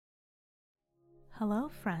Hello,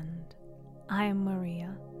 friend. I am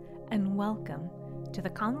Maria, and welcome to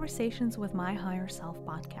the Conversations with My Higher Self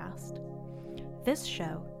podcast. This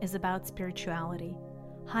show is about spirituality,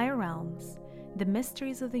 higher realms, the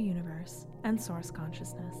mysteries of the universe, and source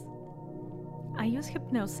consciousness. I use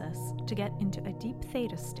hypnosis to get into a deep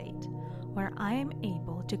theta state where I am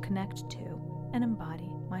able to connect to and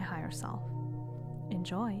embody my higher self.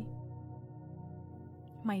 Enjoy.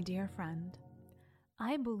 My dear friend,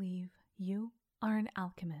 I believe you are an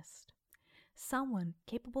alchemist, someone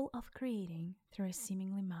capable of creating through a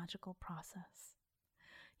seemingly magical process.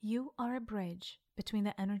 You are a bridge between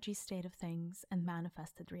the energy state of things and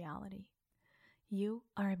manifested reality. You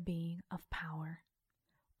are a being of power.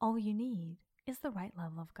 All you need is the right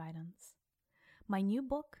level of guidance. My new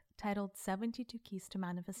book, titled 72 Keys to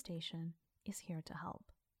Manifestation, is here to help.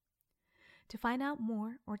 To find out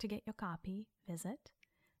more or to get your copy, visit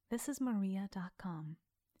thisismaria.com.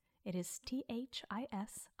 It is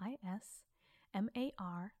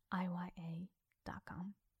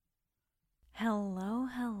thisismaria.com.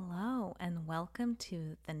 Hello, and welcome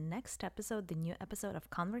to the next episode, the new episode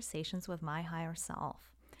of Conversations with My Higher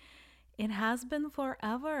Self. It has been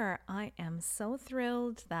forever. I am so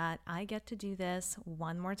thrilled that I get to do this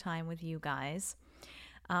one more time with you guys.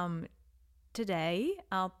 Today,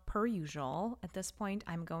 per usual, at this point,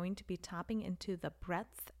 I'm going to be tapping into the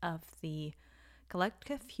breadth of the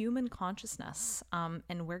collective human consciousness,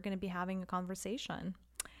 and we're going to be having a conversation,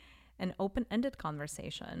 an open-ended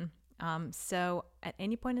conversation. So at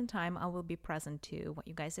any point in time, I will be present to what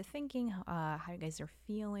you guys are thinking, how you guys are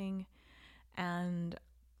feeling, and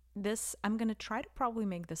I'm going to try to probably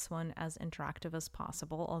make this one as interactive as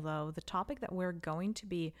possible, although the topic that we're going to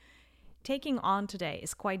be taking on today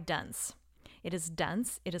is quite dense. It is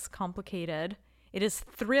dense, it is complicated, it is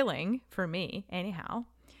thrilling for me anyhow,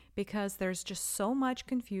 because there's just so much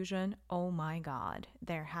confusion. Oh my God,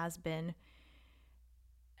 there has been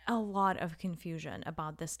a lot of confusion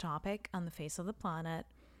about this topic on the face of the planet.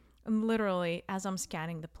 And literally, as I'm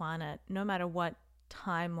scanning the planet, no matter what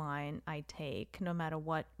timeline I take, no matter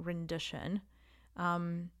what rendition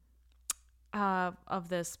of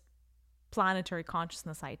this planetary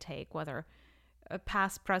consciousness I take, whether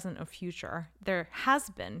past, present, or future, there has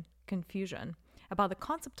been confusion about the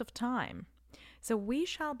concept of time. So we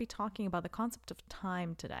shall be talking about the concept of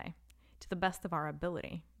time today to the best of our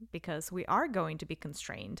ability, because we are going to be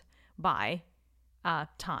constrained by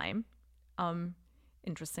time,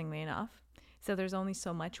 interestingly enough. So there's only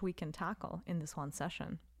so much we can tackle in this one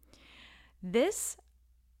session. This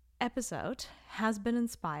episode has been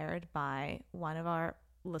inspired by one of our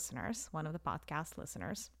listeners, one of the podcast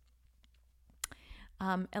listeners,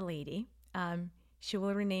 a lady. She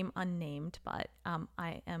will remain unnamed, but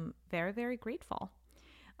I am very, very grateful.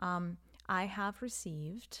 I have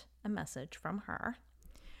received a message from her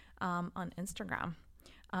on Instagram.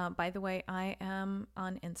 By the way, I am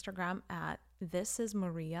on Instagram at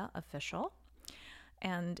thisismariaofficial.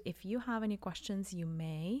 And if you have any questions, you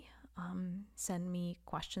may send me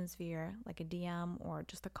questions via like a DM or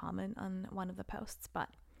just a comment on one of the posts. But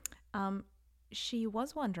she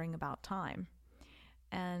was wondering about time.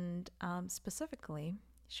 And specifically,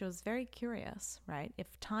 she was very curious, right?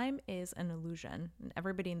 If time is an illusion, and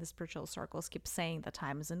everybody in the spiritual circles keeps saying that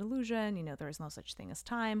time is an illusion, there is no such thing as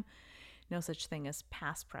time, no such thing as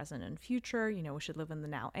past, present, and future, we should live in the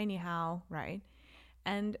now anyhow, right?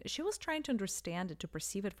 And she was trying to understand it, to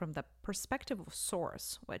perceive it from the perspective of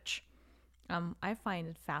source, which I find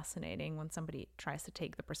it fascinating when somebody tries to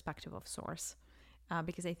take the perspective of source.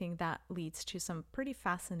 Because I think that leads to some pretty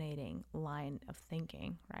fascinating line of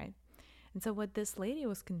thinking, right? And so what this lady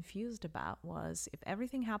was confused about was if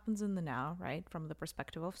everything happens in the now, right, from the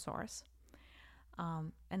perspective of source,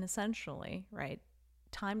 and essentially, right,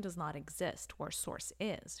 time does not exist where source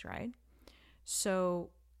is, right?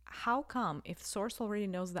 So how come, if source already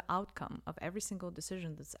knows the outcome of every single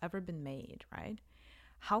decision that's ever been made, right?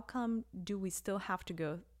 How come do we still have to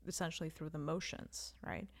go essentially through the motions,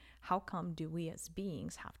 right? How come do we as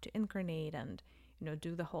beings have to incarnate and,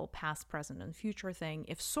 do the whole past, present, and future thing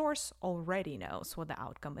if source already knows what the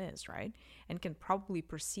outcome is, right? And can probably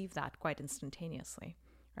perceive that quite instantaneously,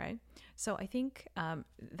 right? So I think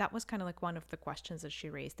that was kind of like one of the questions that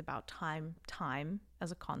she raised about time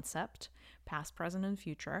as a concept, past, present, and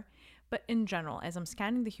future. But in general, as I'm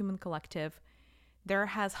scanning the human collective, there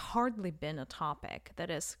has hardly been a topic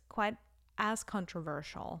that is quite as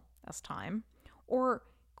controversial as time, or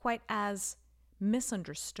quite as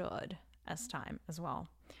misunderstood as time as well.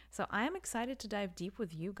 So I am excited to dive deep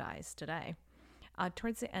with you guys today.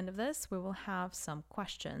 Towards the end of this, we will have some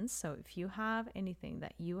questions. So if you have anything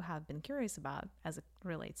that you have been curious about as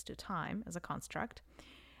relates to time as a construct.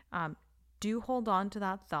 Do hold on to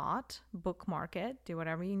that thought, bookmark it, do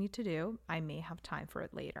whatever you need to do. I may have time for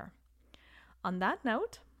it later. On that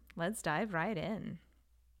note, let's dive right in.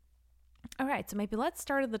 All right, so maybe let's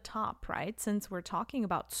start at the top, right? Since we're talking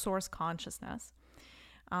about source consciousness.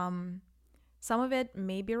 Some of it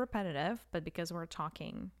may be repetitive, but because we're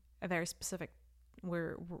talking a very specific,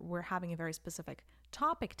 we're having a very specific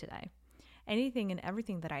topic today. Anything and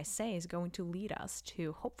everything that I say is going to lead us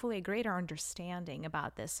to hopefully a greater understanding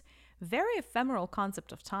about this very ephemeral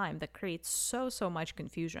concept of time that creates so much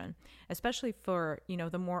confusion, especially for,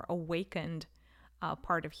 the more awakened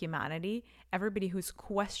part of humanity, everybody who's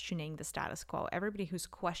questioning the status quo, everybody who's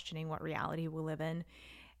questioning what reality we live in,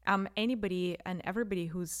 anybody and everybody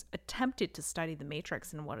who's attempted to study the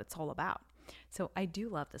Matrix and what it's all about. So I do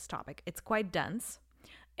love this topic. It's quite dense.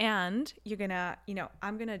 And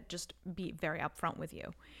I'm going to just be very upfront with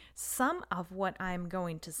you. Some of what I'm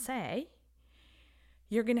going to say,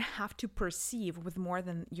 you're going to have to perceive with more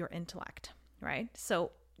than your intellect, right?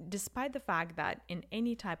 So despite the fact that in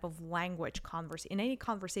any type of language in any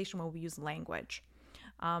conversation where we use language,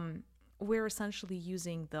 we're essentially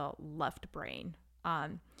using the left brain,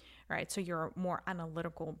 right? So you're more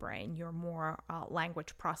analytical brain, you're more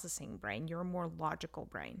language processing brain, you're a more logical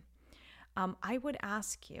brain. I would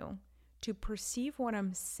ask you to perceive what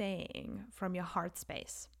I'm saying from your heart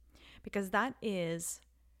space, because that is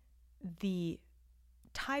the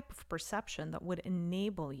type of perception that would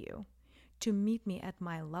enable you to meet me at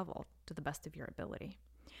my level to the best of your ability.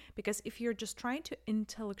 Because if you're just trying to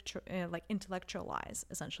intellectualize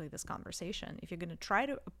essentially this conversation, if you're going to try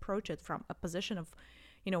to approach it from a position of,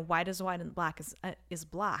 white is white and black is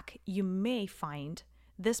black, you may find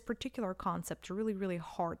this particular concept really, really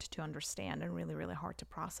hard to understand and really, really hard to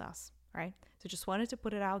process, right? So just wanted to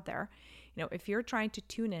put it out there. If you're trying to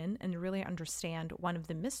tune in and really understand one of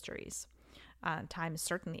the mysteries, time is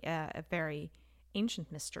certainly a very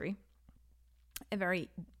ancient mystery, a very,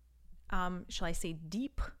 shall I say,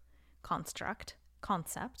 deep concept,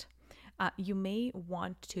 you may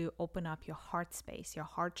want to open up your heart space, your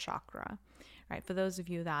heart chakra, right? For those of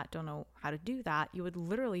you that don't know how to do that, you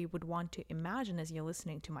would want to imagine as you're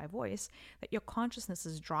listening to my voice that your consciousness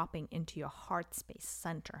is dropping into your heart space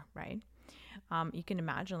center, right? You can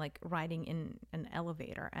imagine like riding in an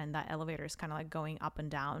elevator, and that elevator is kind of like going up and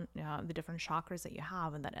down the different chakras that you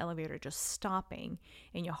have, and that elevator just stopping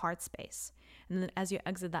in your heart space. And then as you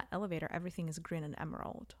exit that elevator, everything is green and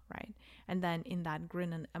emerald, right? And then in that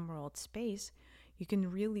green and emerald space, you can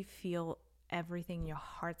really feel everything in your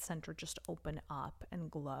heart center just open up and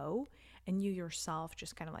glow, and you yourself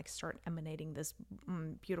just kind of like start emanating this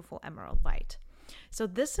beautiful emerald light. So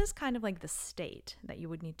this is kind of like the state that you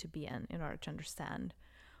would need to be in order to understand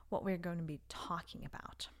what we're going to be talking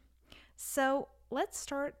about. So let's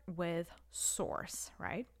start with source,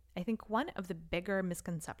 right? I think one of the bigger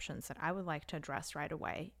misconceptions that I would like to address right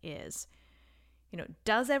away is,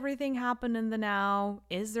 does everything happen in the now?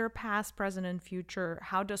 Is there past, present, and future?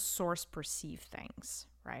 How does source perceive things,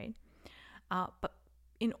 right? But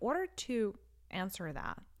in order to answer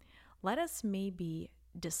that, let us maybe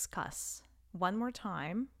discuss one more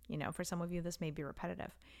time, for some of you this may be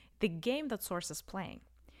repetitive, the game that source is playing.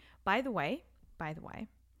 By the way,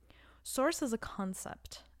 source is a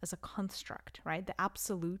concept, as a construct, right? The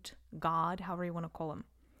absolute God, however you want to call him,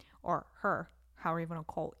 or her, however you want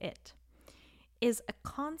to call it, is a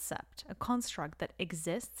concept, a construct that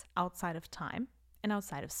exists outside of time and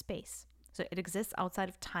outside of space. So it exists outside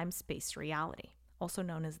of time-space reality, also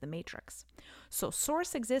known as the matrix. So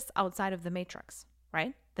source exists outside of the matrix,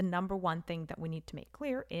 right? The number one thing that we need to make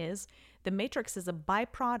clear is the matrix is a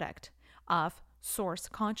byproduct of source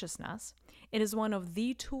consciousness. It is one of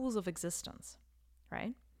the tools of existence,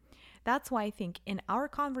 right? That's why I think in our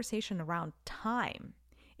conversation around time,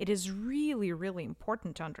 it is really, really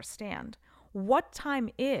important to understand what time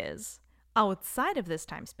is outside of this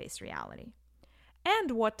time-space reality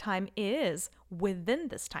and what time is within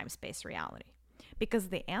this time-space reality, because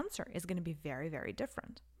the answer is going to be very, very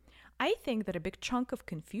different. I think that a big chunk of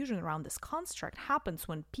confusion around this construct happens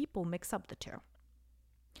when people mix up the two.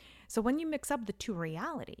 So when you mix up the two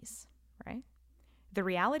realities, right? The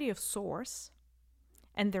reality of source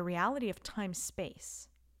and the reality of time-space.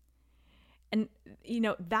 And,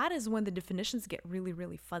 that is when the definitions get really,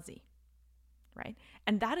 really fuzzy, right?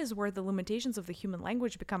 And that is where the limitations of the human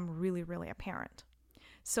language become really, really apparent.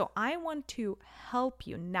 So I want to help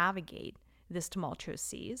you navigate this tumultuous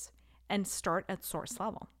seas and start at source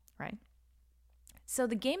level, right? So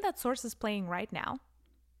the game that source is playing right now,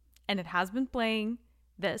 and it has been playing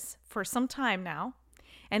this for some time now,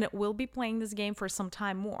 and it will be playing this game for some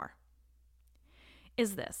time more,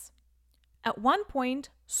 is this. At one point,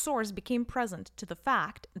 Source became present to the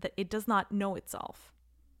fact that it does not know itself,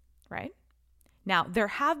 right? Now, there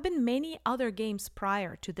have been many other games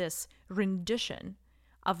prior to this rendition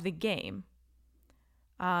of the game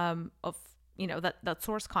that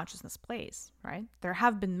Source consciousness plays, right? There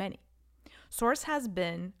have been many. Source has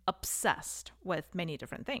been obsessed with many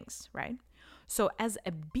different things, right? So as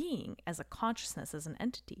a being, as a consciousness, as an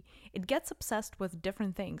entity, it gets obsessed with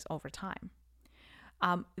different things over time.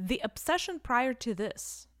 The obsession prior to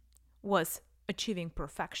this was achieving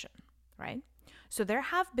perfection, right? So there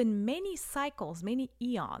have been many cycles, many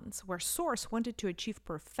eons where Source wanted to achieve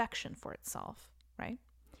perfection for itself, right?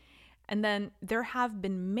 And then there have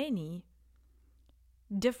been many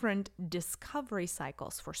different discovery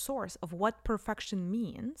cycles for Source of what perfection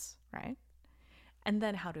means, right? And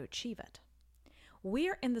then how to achieve it.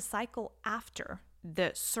 We're in the cycle after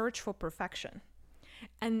the search for perfection.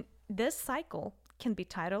 And this cycle can be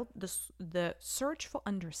titled the search for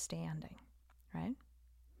understanding, right?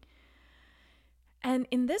 And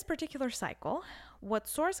in this particular cycle, what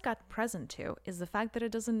Source got present to is the fact that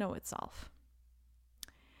it doesn't know itself.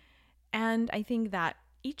 And I think that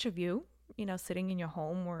each of you, sitting in your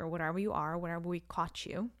home or wherever you are, wherever we caught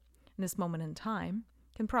you in this moment in time,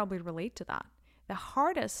 can probably relate to that. The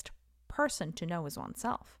hardest person to know is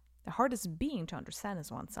oneself. The hardest being to understand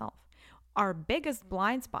is oneself. Our biggest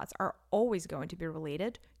blind spots are always going to be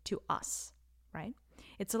related to us, right?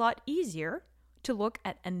 It's a lot easier to look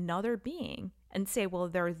at another being and say, well,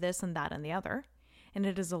 they're this and that and the other. And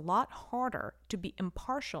it is a lot harder to be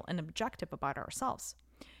impartial and objective about ourselves.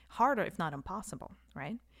 Harder, if not impossible,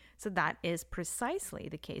 right? So that is precisely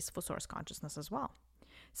the case for Source consciousness as well.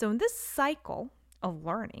 So in this cycle of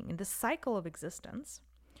learning, in this cycle of existence,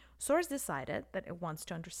 Source decided that it wants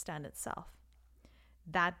to understand itself.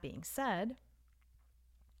 That being said,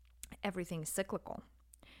 everything is cyclical.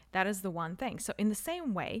 That is the one thing. So in the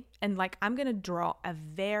same way, and I'm going to draw a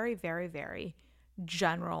very, very, very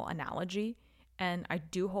general analogy, and I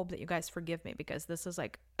do hope that you guys forgive me because this is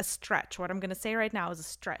like a stretch. What I'm going to say right now is a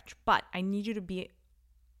stretch, but I need you to be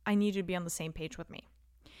on the same page with me.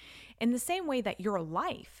 In the same way that your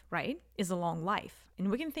life, right, is a long life. And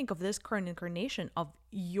we can think of this current incarnation of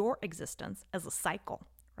your existence as a cycle,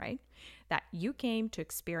 right? That you came to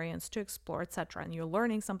experience, to explore, etc. And you're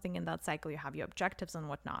learning something in that cycle. You have your objectives and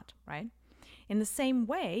whatnot, right? In the same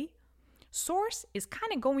way, Source is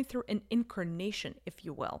kind of going through an incarnation, if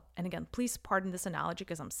you will. And again, please pardon this analogy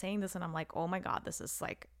because I'm saying this and I'm like, oh my God, this is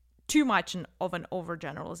like too much of an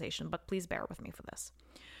overgeneralization, but please bear with me for this.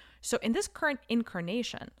 So in this current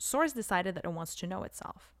incarnation, Source decided that it wants to know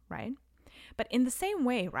itself, right? But in the same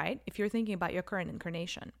way, right, if you're thinking about your current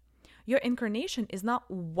incarnation, your incarnation is not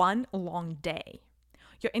one long day.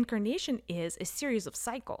 Your incarnation is a series of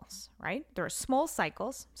cycles, right? There are small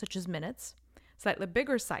cycles, such as minutes, slightly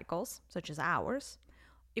bigger cycles, such as hours,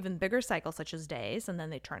 even bigger cycles, such as days, and then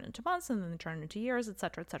they turn into months, and then they turn into years,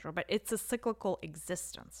 etc., etc. But it's a cyclical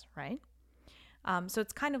existence, right? So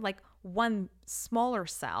it's kind of like one smaller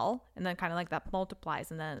cell, and then kind of like that multiplies,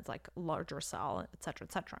 and then it's like a larger cell, etc.,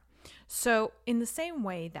 etc. So in the same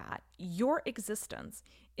way that your existence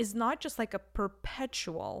is not just like a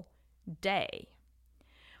perpetual day,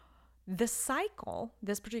 the cycle,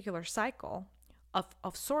 this particular cycle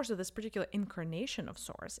of Source, or this particular incarnation of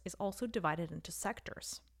Source, is also divided into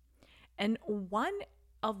sectors. And one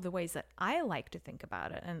of the ways that I like to think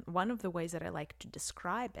about it, and one of the ways that I like to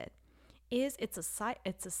describe it, is it's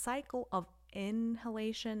a cycle of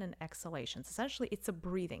inhalation and exhalations. Essentially, it's a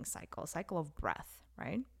breathing cycle, a cycle of breath,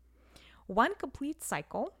 right? One complete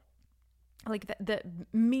cycle, like the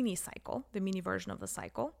mini cycle, the mini version of the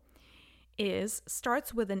cycle,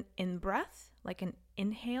 starts with an in-breath, like an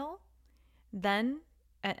inhale, then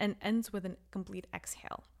and ends with a complete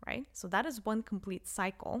exhale, right? So that is one complete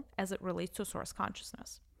cycle as it relates to Source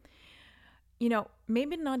consciousness.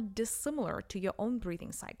 Maybe not dissimilar to your own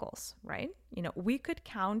breathing cycles, right? We could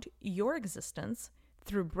count your existence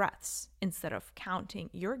through breaths instead of counting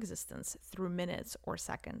your existence through minutes or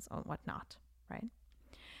seconds or whatnot, right?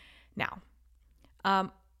 Now,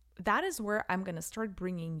 that is where I'm going to start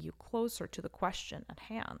bringing you closer to the question at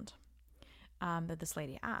hand that this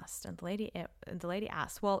lady asked. And the lady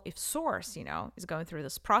asked, well, if Source, is going through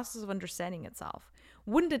this process of understanding itself,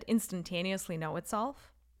 wouldn't it instantaneously know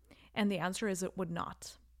itself? And the answer is it would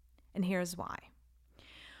not. And here's why.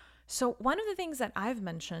 So one of the things that I've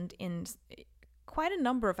mentioned in quite a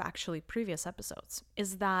number of actually previous episodes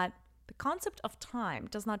is that the concept of time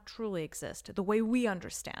does not truly exist. The way we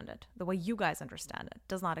understand it, the way you guys understand it,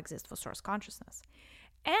 does not exist for Source consciousness.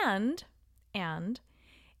 And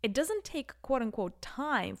It doesn't take quote unquote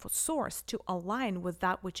time for source to align with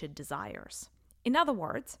that which it desires. In other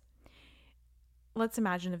words, let's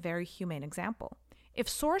imagine a very humane example. If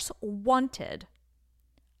source wanted,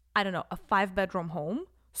 I don't know, a 5-bedroom home,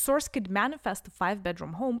 source could manifest the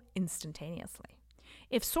 5-bedroom home instantaneously.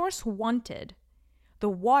 If source wanted the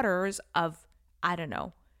waters of, I don't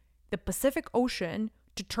know, the Pacific Ocean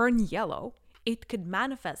to turn yellow, it could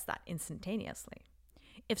manifest that instantaneously.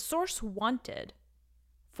 If source wanted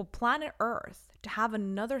for planet Earth to have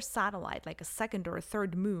another satellite, like a second or a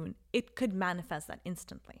third moon, it could manifest that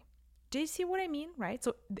instantly. Do you see what I mean, right?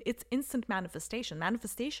 So it's instant manifestation.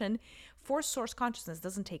 Manifestation for source consciousness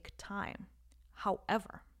doesn't take time.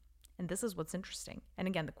 However, and this is what's interesting. And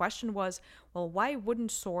again, the question was, well, why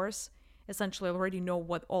wouldn't source essentially already know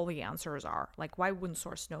what all the answers are? Like, why wouldn't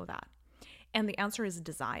source know that? And the answer is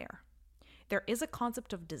desire. There is a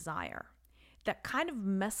concept of desire that kind of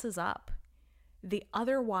messes up the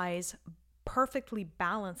otherwise perfectly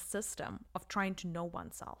balanced system of trying to know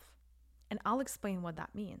oneself. And I'll explain what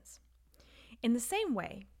that means. In the same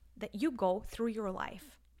way that you go through your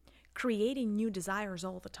life creating new desires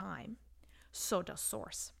all the time, so does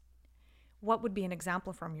source. What would be an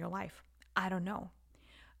example from your life? I don't know.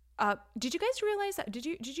 Did you guys realize that? Did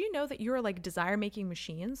you know that you're like desire making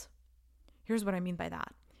machines? Here's what I mean by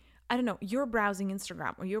that. I don't know. You're browsing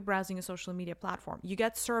Instagram or you're browsing a social media platform. You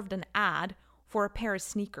get served an ad for a pair of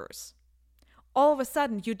sneakers. All of a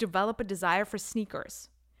sudden, you develop a desire for sneakers.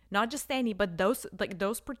 Not just any, but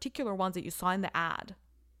those particular ones that you saw in the ad.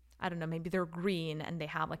 I don't know, maybe they're green and they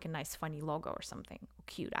have like a nice funny logo or something.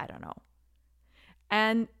 Cute, I don't know.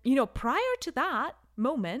 And, prior to that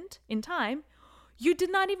moment in time, you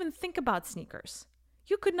did not even think about sneakers.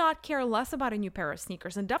 You could not care less about a new pair of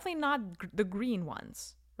sneakers, and definitely not the green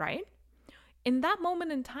ones, right? In that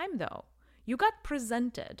moment in time, though, you got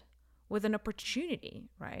presented with an opportunity,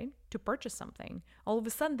 right, to purchase something. All of a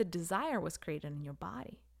sudden, the desire was created in your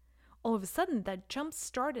body. All of a sudden, that jump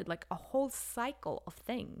started like a whole cycle of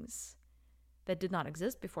things that did not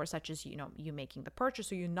exist before, such as, you making the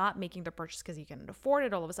purchase or you not making the purchase because you can't afford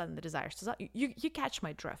it. All of a sudden, the desire starts. You catch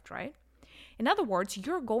my drift, right? In other words,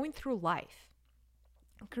 you're going through life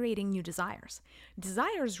creating new desires.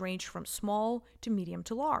 Desires range from small to medium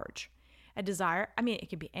to large. A desire, it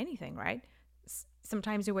could be anything, right?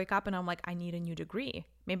 Sometimes you wake up and I'm like, I need a new degree.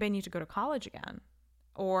 Maybe I need to go to college again.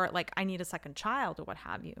 Or like, I need a second child or what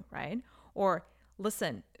have you, right? Or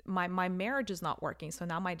listen, my marriage is not working, so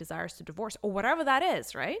now my desire is to divorce or whatever that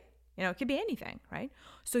is, right? It could be anything, right?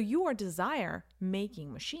 So you are desire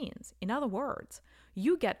making machines. In other words,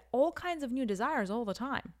 you get all kinds of new desires all the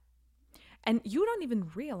time. And you don't even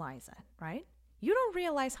realize it, right? You don't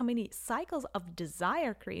realize how many cycles of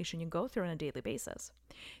desire creation you go through on a daily basis.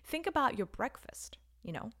 Think about your breakfast,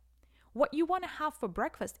 What you want to have for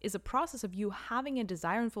breakfast is a process of you having a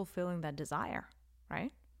desire and fulfilling that desire,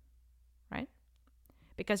 right? Right?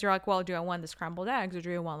 Because you're like, well, do I want the scrambled eggs or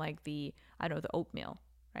do I want like the oatmeal,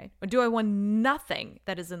 right? Or do I want nothing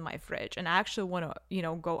that is in my fridge and I actually want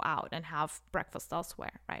to, go out and have breakfast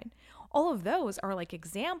elsewhere, right? All of those are like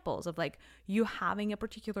examples of like you having a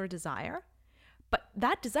particular desire, but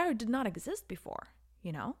that desire did not exist before,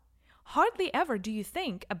 Hardly ever do you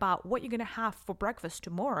think about what you're going to have for breakfast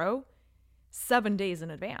tomorrow 7 days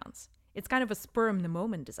in advance. It's kind of a spur in the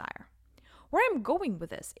moment desire. Where I'm going with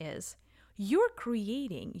this is you're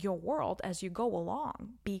creating your world as you go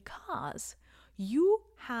along because you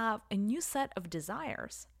have a new set of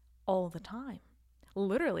desires all the time.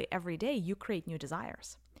 Literally every day you create new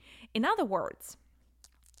desires. In other words,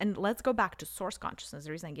 and let's go back to source consciousness.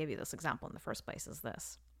 The reason I gave you this example in the first place is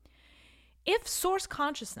this. If source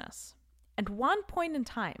consciousness at one point in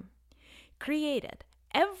time created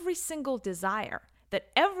every single desire that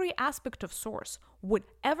every aspect of source would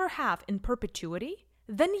ever have in perpetuity,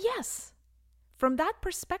 then yes, from that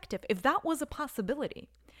perspective, if that was a possibility,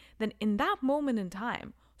 then in that moment in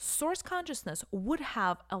time, source consciousness would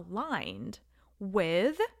have aligned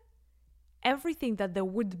with everything that there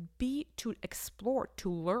would be to explore,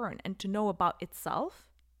 to learn, and to know about itself,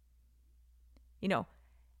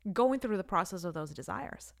 going through the process of those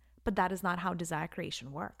desires. But that is not how desire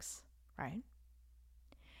creation works, right?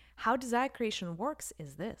 How desire creation works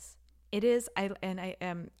is this. It is, I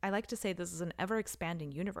like to say this is an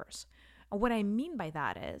ever-expanding universe. And what I mean by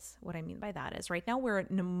that is right now we're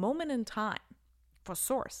in a moment in time for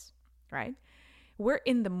source, right? We're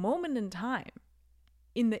in the moment in time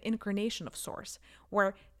in the incarnation of source,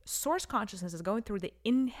 where source consciousness is going through the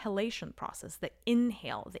inhalation process, the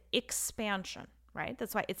inhale, the expansion, right?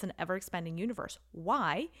 That's why it's an ever-expanding universe.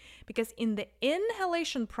 Why? Because in the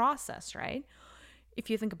inhalation process, right, if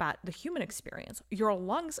you think about the human experience, your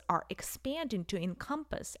lungs are expanding to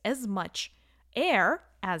encompass as much air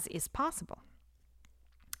as is possible.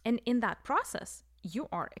 And in that process, you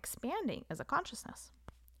are expanding as a consciousness,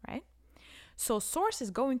 right? So Source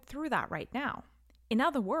is going through that right now. In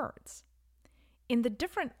other words, within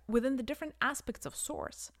the different aspects of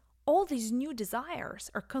Source, all these new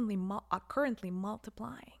desires are currently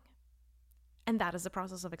multiplying. And that is the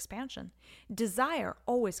process of expansion. Desire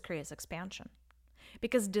always creates expansion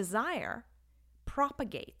because desire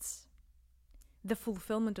propagates the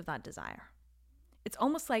fulfillment of that desire. It's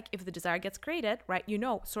almost like if the desire gets created, right,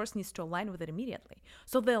 Source needs to align with it immediately.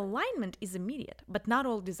 So the alignment is immediate, but not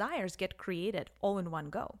all desires get created all in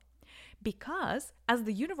one go. Because as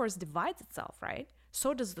the universe divides itself, right,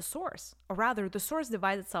 so does the Source. Or rather, the Source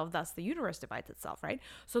divides itself, thus the universe divides itself, right?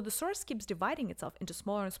 So the Source keeps dividing itself into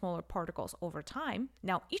smaller and smaller particles over time.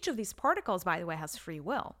 Now, each of these particles, by the way, has free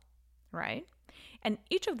will, right? And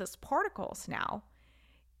each of these particles now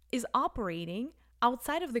is operating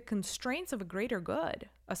outside of the constraints of a greater good,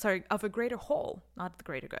 of a greater whole, not the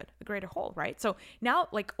greater good, a greater whole, right? So now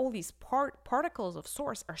like all these particles of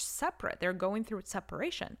Source are separate. They're going through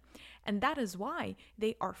separation. And that is why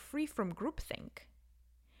they are free from groupthink.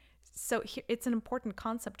 So here, it's an important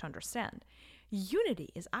concept to understand. Unity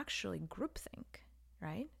is actually groupthink,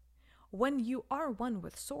 right? When you are one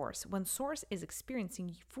with Source, when Source is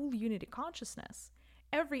experiencing full unity consciousness,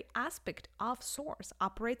 every aspect of Source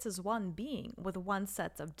operates as one being with one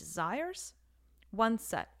set of desires, one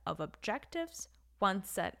set of objectives, one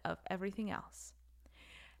set of everything else.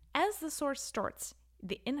 As the Source starts,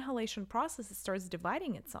 the inhalation process starts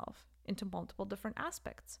dividing itself into multiple different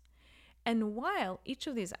aspects. And while each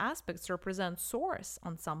of these aspects represents Source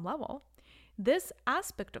on some level, this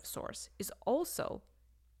aspect of Source is also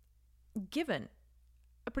given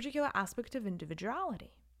a particular aspect of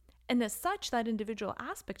individuality. And as such, that individual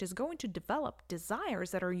aspect is going to develop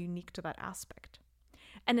desires that are unique to that aspect.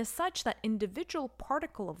 And as such, that individual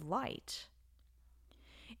particle of light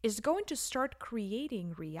is going to start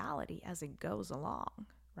creating reality as it goes along,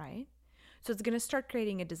 right? So it's going to start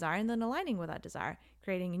creating a desire and then aligning with that desire,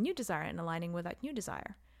 creating a new desire and aligning with that new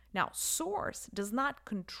desire. Now, Source does not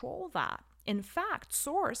control that. In fact,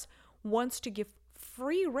 Source wants to give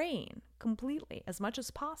free reign completely, as much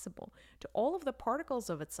as possible, to all of the particles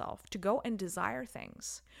of itself to go and desire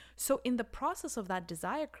things. So in the process of that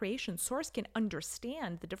desire creation, Source can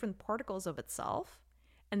understand the different particles of itself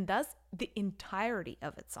and thus the entirety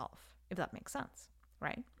of itself, if that makes sense,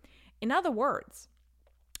 right? In other words,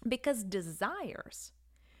 because desires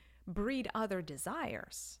breed other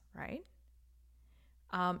desires, right?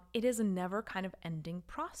 It is a never kind of ending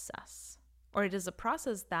process, or it is a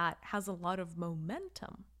process that has a lot of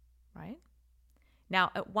momentum, right?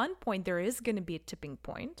 Now, at one point, there is going to be a tipping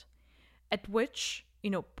point at which,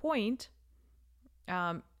 point,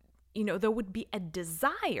 there would be a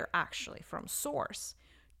desire actually from Source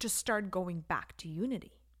to start going back to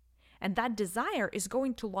unity. And that desire is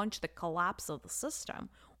going to launch the collapse of the system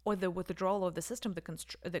or the withdrawal of the system,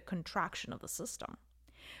 the contraction of the system.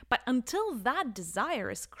 But until that desire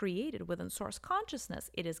is created within Source consciousness,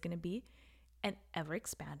 it is going to be an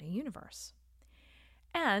ever-expanding universe.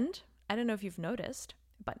 And I don't know if you've noticed,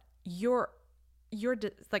 but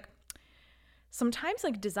sometimes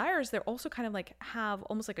like desires, they're also kind of like have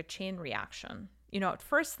almost like a chain reaction. At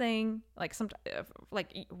first thing,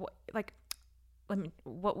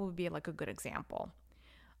 what would be like a good example?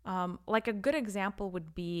 Like a good example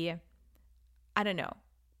would be, I don't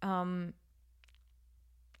know,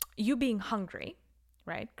 you being hungry,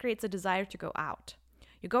 right, creates a desire to go out.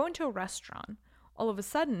 You go into a restaurant, all of a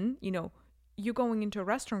sudden, you going into a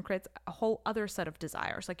restaurant creates a whole other set of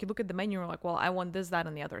desires. Like you look at the menu, you're like, well, I want this, that,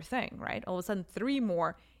 and the other thing, right? All of a sudden, 3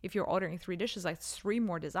 more, if you're ordering 3 dishes, like 3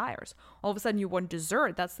 more desires. All of a sudden you want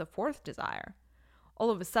dessert, that's the 4th desire.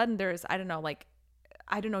 All of a sudden there's,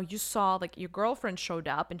 you saw like your girlfriend showed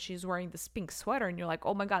up and she's wearing this pink sweater and you're like,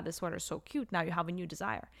 oh my God, this sweater is so cute. Now you have a new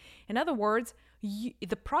desire. In other words,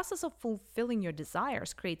 the process of fulfilling your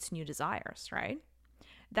desires creates new desires, right?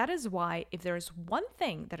 That is why if there is one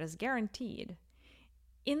thing that is guaranteed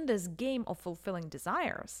in this game of fulfilling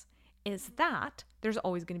desires is that there's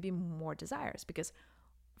always going to be more desires because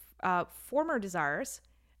former desires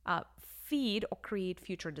feed or create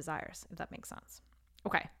future desires, if that makes sense.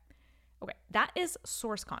 Okay, that is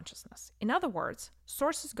Source consciousness. In other words,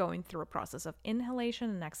 Source is going through a process of inhalation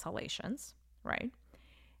and exhalations, right?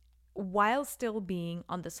 While still being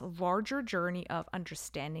on this larger journey of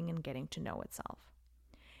understanding and getting to know itself.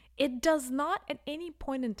 It does not at any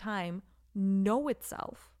point in time know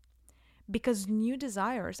itself because new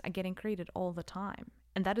desires are getting created all the time.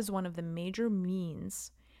 And that is one of the major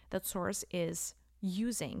means that Source is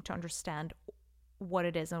using to understand what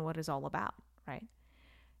it is and what it's all about, right?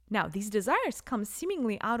 Now, these desires come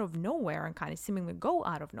seemingly out of nowhere and kind of seemingly go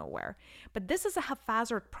out of nowhere. But this is a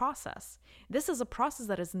haphazard process. This is a process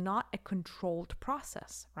that is not a controlled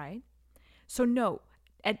process, right? So no,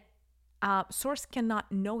 Source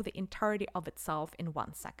cannot know the entirety of itself in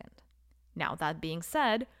 1 second. Now, that being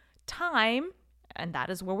said, time, and that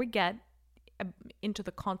is where we get into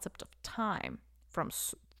the concept of time from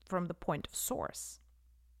the point of Source.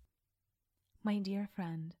 My dear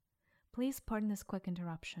friend, please pardon this quick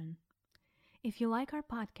interruption. If you like our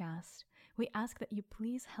podcast, we ask that you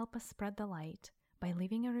please help us spread the light by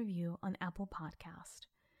leaving a review on Apple Podcast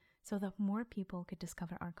so that more people could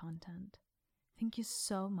discover our content. Thank you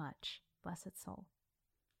so much, blessed soul.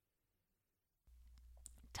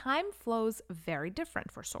 Time flows very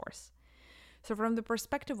different for Source. So from the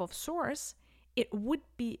perspective of Source, it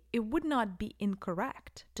would not be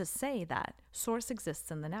incorrect to say that Source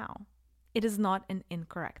exists in the now. It is not an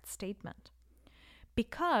incorrect statement,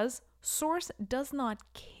 because Source does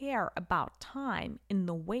not care about time in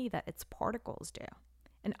the way that its particles do,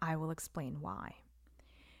 and I will explain why.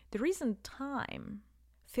 The reason time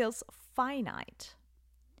feels finite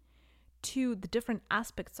to the different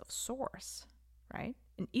aspects of Source, right?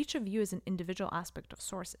 And each of you as an individual aspect of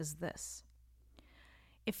Source is this.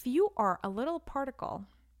 If you are a little particle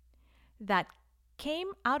that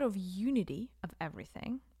came out of unity of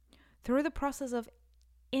everything, through the process of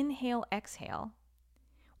inhale, exhale,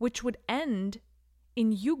 which would end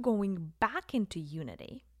in you going back into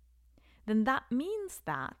unity, then that means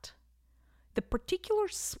that the particular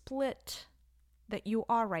split that you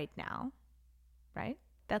are right now, right?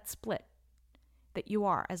 That split that you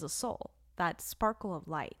are as a soul, that sparkle of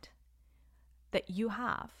light that you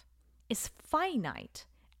have, is finite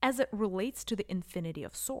as it relates to the infinity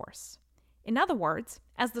of Source. In other words,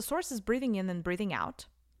 as the Source is breathing in and breathing out,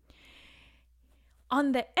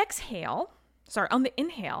 on the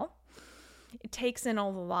inhale, it takes in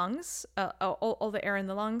all the lungs, all the air in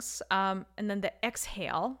the lungs, and then the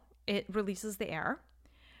exhale, it releases the air.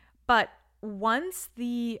 But once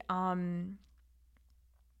the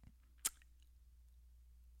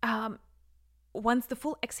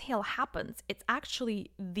full exhale happens, it's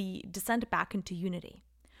actually the descent back into unity.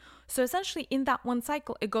 So essentially, in that one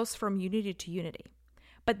cycle, it goes from unity to unity.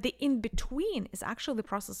 But the in-between is actually the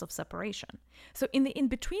process of separation. So in the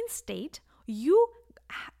in-between state, you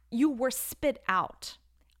were spit out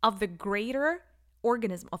of the greater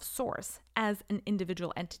organism of Source as an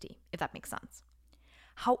individual entity, if that makes sense.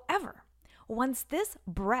 However, once this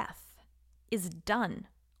breath is done,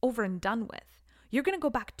 over and done with, you're going to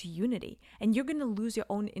go back to unity and you're going to lose your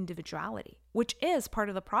own individuality, which is part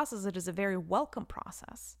of the process. It is a very welcome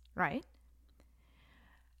process, right?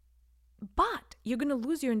 But you're going to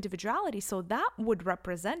lose your individuality, so that would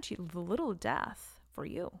represent the little death for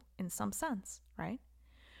you in some sense, right?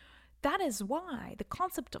 That is why the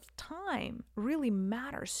concept of time really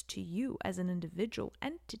matters to you as an individual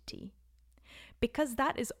entity, because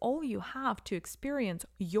that is all you have to experience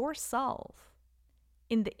yourself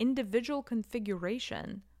in the individual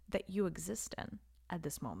configuration that you exist in at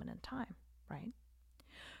this moment in time, right?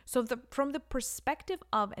 So from the perspective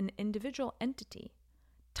of an individual entity,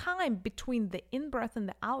 time between the in-breath and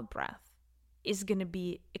the out-breath is going to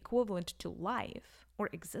be equivalent to life or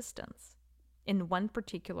existence in one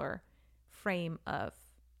particular frame of,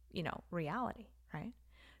 reality, right?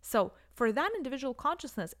 So for that individual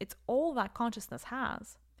consciousness, it's all that consciousness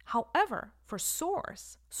has. However, for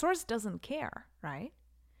Source doesn't care, right?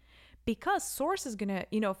 Because Source is going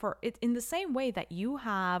to, for it in the same way that you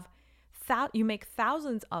have, you make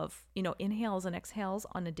thousands of, inhales and exhales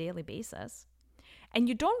on a daily basis. And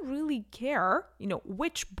you don't really care,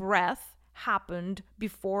 which breath happened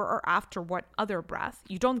before or after what other breath.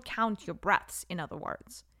 You don't count your breaths, in other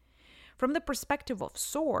words. From the perspective of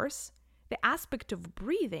Source, the aspect of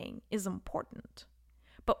breathing is important.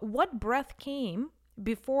 But what breath came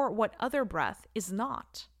before what other breath is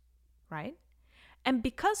not, right? And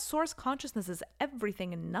because Source consciousness is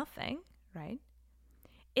everything and nothing, right?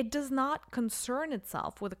 It does not concern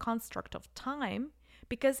itself with the construct of time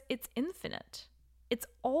because it's infinite. It's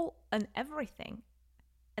all and everything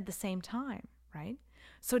at the same time, right?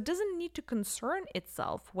 So it doesn't need to concern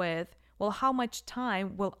itself with, well, how much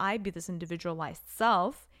time will I be this individualized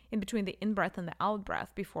self in between the in-breath and the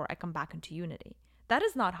out-breath before I come back into unity? That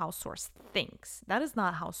is not how Source thinks. That is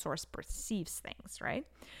not how Source perceives things, right?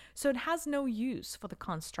 So it has no use for the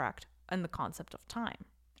construct and the concept of time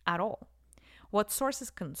at all. What Source is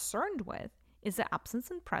concerned with is the absence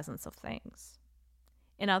and presence of things.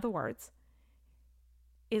 In other words,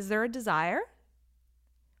 is there a desire?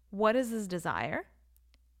 What is this desire?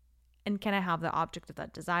 And can I have the object of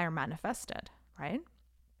that desire manifested, right?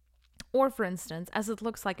 Or for instance, as it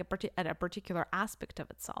looks like at a particular aspect of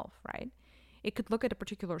itself, right? It could look at a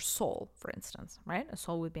particular soul, for instance, right? A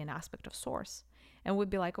soul would be an aspect of source and would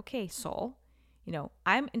be like, okay, soul,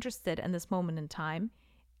 I'm interested in this moment in time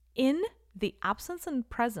in the absence and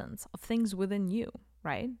presence of things within you,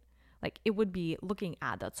 right? Like it would be looking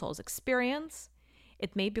at that soul's experience.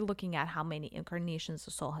 It may be looking at how many incarnations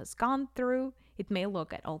the soul has gone through. It may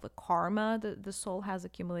look at all the karma that the soul has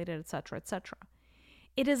accumulated, etc., etc.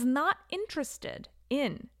 It is not interested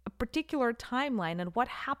in a particular timeline and what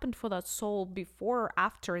happened for that soul before or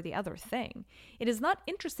after the other thing. It is not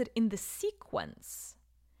interested in the sequence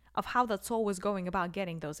of how that soul was going about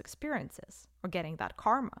getting those experiences or getting that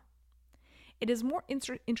karma. It is more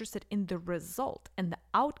interested in the result and the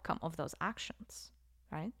outcome of those actions,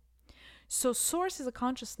 right? So source is a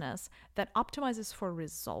consciousness that optimizes for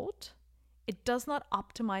result. It does not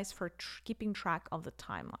optimize for keeping track of the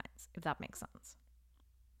timelines, if that makes sense.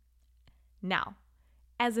 Now,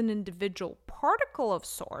 as an individual particle of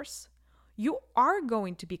source, you are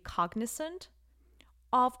going to be cognizant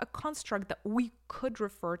of a construct that we could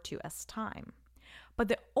refer to as time. But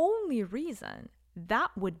the only reason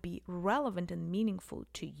that would be relevant and meaningful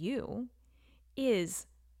to you is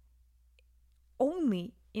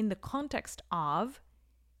only in the context of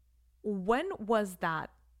when was that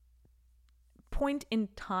point in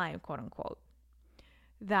time, quote unquote,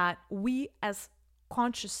 that we as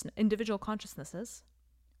individual consciousnesses,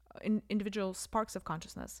 individual sparks of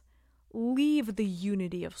consciousness, leave the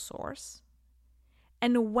unity of source,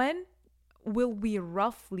 and when will we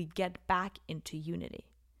roughly get back into unity?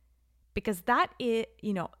 Because that is,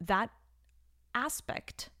 that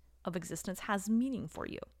aspect of existence has meaning for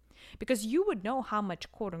you. Because you would know how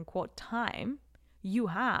much quote unquote time you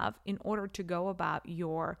have in order to go about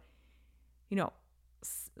your,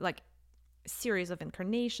 like series of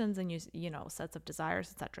incarnations and sets of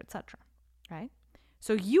desires, etc., right?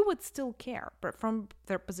 So you would still care, but from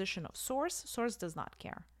their position of source does not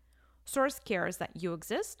care. Source cares that you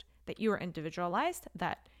exist, that you are individualized,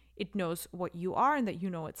 that it knows what you are, and that you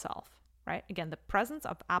know itself, right? Again, the presence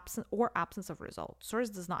of absence of result. Source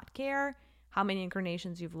does not care how many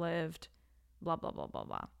incarnations you've lived, blah, blah, blah, blah,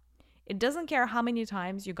 blah. It doesn't care how many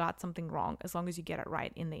times you got something wrong as long as you get it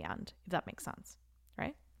right in the end, if that makes sense,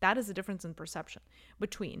 right? That is the difference in perception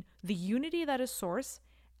between the unity that is source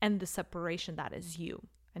and the separation that is you,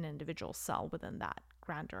 an individual cell within that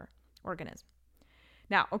grander organism.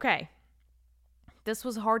 Now, okay, this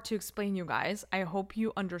was hard to explain, you guys. I hope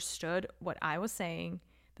you understood what I was saying.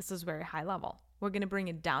 This is very high level. We're going to bring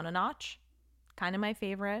it down a notch, kind of my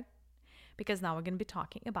favorite, because now we're going to be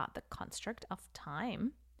talking about the construct of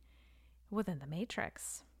time within the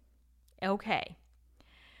matrix. Okay.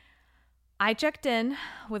 I checked in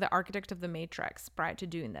with the architect of the matrix prior to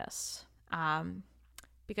doing this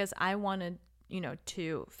because I wanted,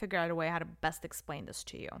 to figure out a way how to best explain this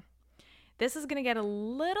to you. This is going to get a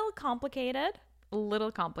little complicated,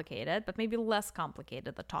 but maybe less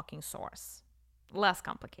complicated than talking source. Less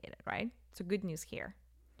complicated, right? So good news here.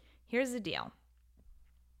 Here's the deal.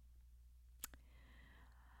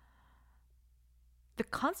 The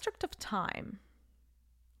construct of time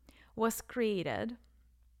was created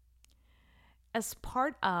as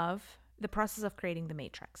part of the process of creating the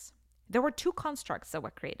matrix. There were two constructs that were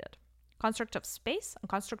created: construct of space and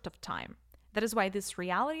construct of time. That is why this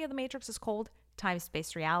reality of the matrix is called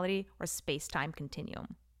time-space reality or space-time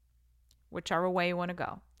continuum. Whichever way you want to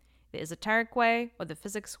go. The esoteric way or the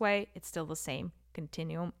physics way, it's still the same.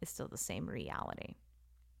 Continuum is still the same reality.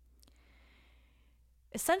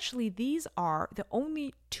 Essentially, these are the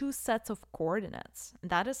only two sets of coordinates.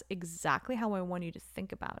 And that is exactly how I want you to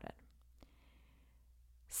think about it.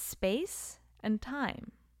 Space and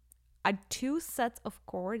time are two sets of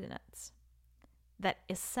coordinates that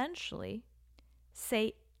essentially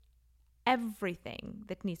say everything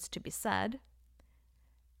that needs to be said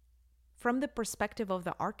from the perspective of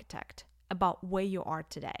the architect about where you are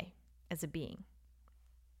today as a being.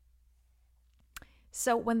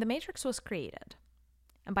 So when the matrix was created,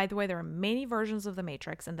 and by the way, there are many versions of the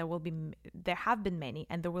matrix, and there have been many,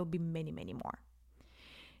 and there will be many, many more.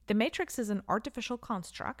 The matrix is an artificial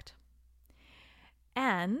construct,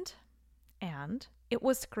 and it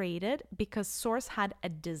was created because Source had a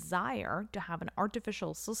desire to have an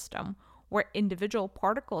artificial system where individual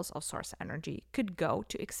particles of source energy could go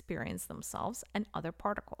to experience themselves and other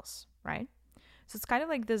particles, right? So it's kind of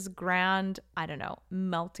like this grand,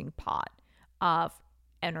 melting pot of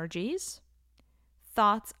energies,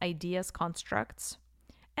 thoughts, ideas, constructs,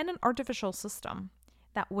 and an artificial system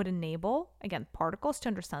that would enable, again, particles to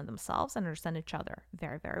understand themselves and understand each other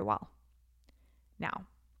very, very well. Now,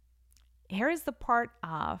 here is the part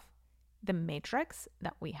of the matrix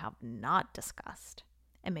that we have not discussed,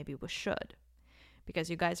 and maybe we should, because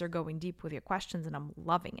you guys are going deep with your questions and I'm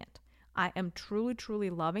loving it. I am truly, truly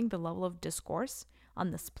loving the level of discourse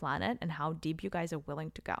on this planet and how deep you guys are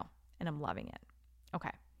willing to go, and I'm loving it.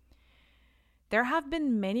 Okay. There have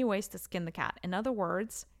been many ways to skin the cat. In other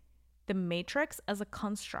words, the matrix as a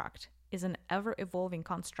construct is an ever-evolving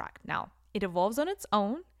construct. Now, it evolves on its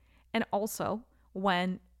own, and also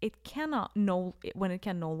when it can no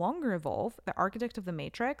longer evolve, the architect of the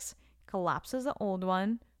matrix collapses the old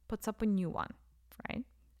one, puts up a new one, right?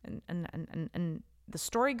 And the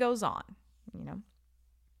story goes on, you know.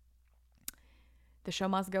 The show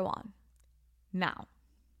must go on. Now,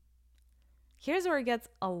 here's where it gets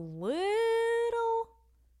a little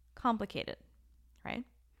complicated, right?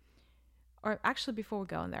 Or actually, before we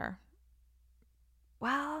go in there,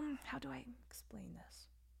 well, how do I explain this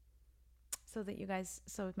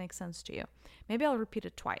so it makes sense to you? Maybe I'll repeat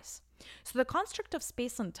it twice. So the construct of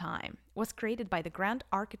space and time was created by the grand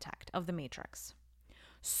architect of the matrix,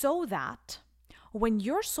 so that when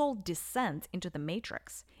your soul descends into the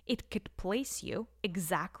matrix, it could place you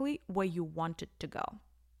exactly where you wanted to go.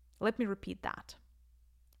 Let me repeat that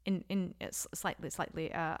in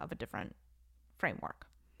slightly of a different framework.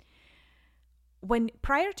 When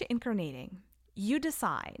prior to incarnating, you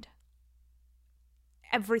decide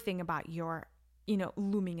everything about your,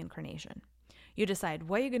 looming incarnation. You decide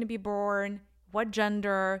where you're going to be born, what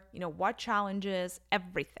gender, what challenges,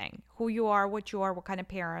 everything, who you are, what kind of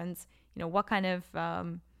parents, what kind of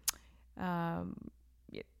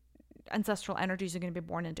ancestral energies you're going to be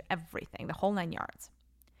born into, everything, the whole 9 yards.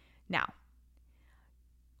 Now,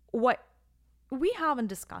 what we haven't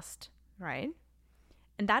discussed, right?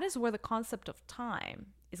 And that is where the concept of time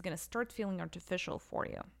is going to start feeling artificial for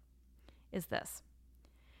you, is this.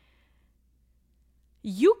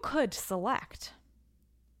 You could select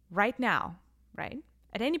right now, right?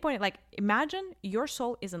 At any point, like imagine your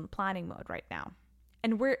soul is in planning mode right now.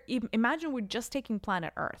 And imagine we're just taking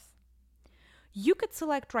planet Earth. You could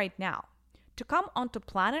select right now to come onto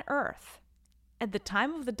planet Earth at the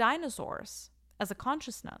time of the dinosaurs as a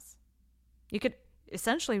consciousness. You could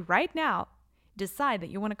essentially right now decide that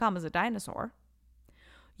you want to come as a dinosaur.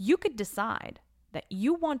 You could decide that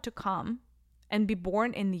you want to come and be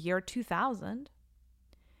born in the year 2000.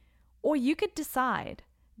 Or you could decide,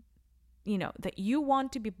 that you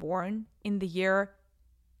want to be born in the year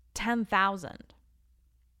 10,000.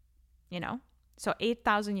 So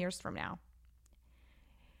 8,000 years from now.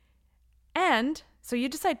 And so you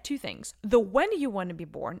decide two things: the when you want to be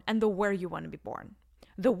born and the where you want to be born.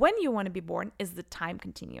 The when you want to be born is the time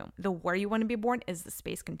continuum. The where you want to be born is the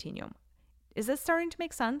space continuum. Is this starting to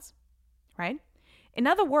make sense? Right? In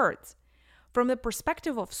other words, from the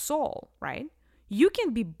perspective of soul, right? You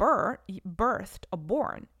can be birthed or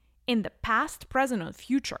born in the past, present, or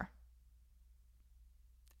future.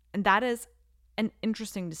 And that is an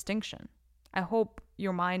interesting distinction. I hope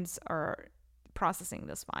your minds are processing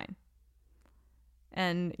this fine.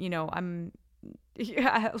 And, I'm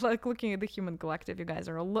like looking at the human collective, you guys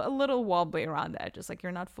are a little wobbly around the edges. Like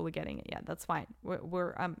you're not fully getting it yet. That's fine.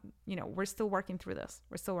 We're still working through this.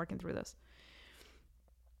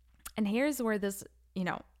 And here's where this,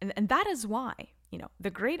 and that is why, the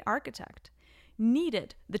great architect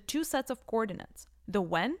needed the two sets of coordinates, the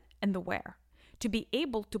when and the where, to be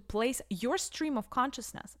able to place your stream of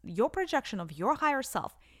consciousness, your projection of your higher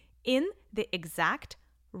self in the exact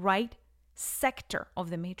right sector of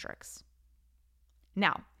the matrix.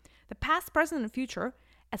 Now, the past, present, and future,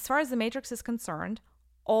 as far as the matrix is concerned,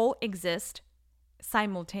 all exist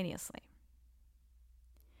simultaneously.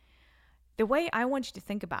 The way I want you to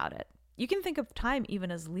think about it, you can think of time even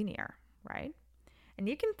as linear, right? And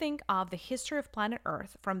you can think of the history of planet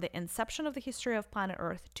Earth from the inception of the history of planet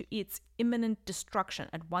Earth to its imminent destruction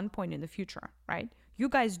at one point in the future, right? You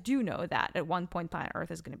guys do know that at one point planet Earth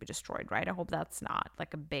is going to be destroyed, right? I hope that's not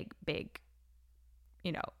like a big,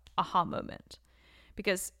 aha moment.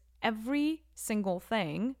 Because every single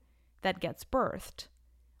thing that gets birthed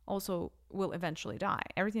also will eventually die.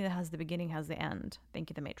 Everything that has the beginning has the end. Think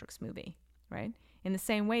of the Matrix movie, right? In the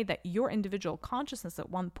same way that your individual consciousness at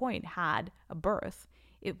one point had a birth,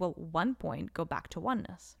 it will at one point go back to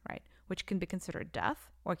oneness, right? Which can be considered death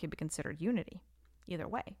or it can be considered unity. Either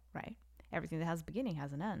way, right? Everything that has a beginning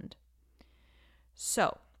has an end.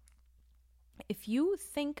 So, if you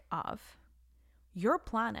think of your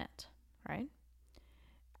planet, right,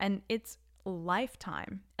 and its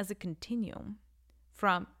lifetime as a continuum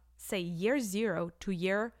from, say, year 0 to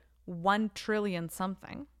year 1 trillion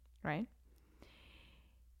something, right?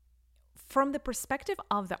 From the perspective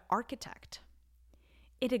of the architect,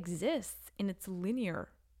 it exists in its linear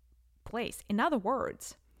place. In other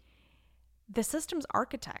words, the system's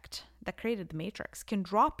architect that created the matrix can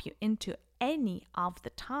drop you into any of the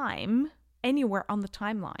time, anywhere on the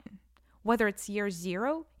timeline. Whether it's year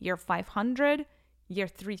 0, year 500, year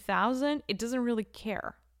 3000, it doesn't really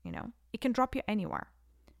care, you know? It can drop you anywhere,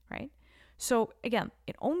 right? So again,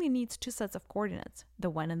 it only needs 2 sets of coordinates, the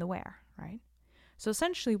when and the where, right? So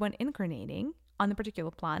essentially, when incarnating on the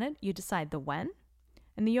particular planet, you decide the when,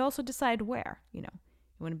 and then you also decide where, you know?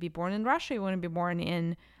 You want to be born in Russia, you want to be born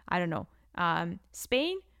in, I don't know,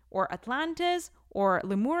 Spain or Atlantis or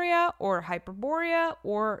Lemuria or Hyperborea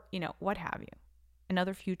or, you know, what have you.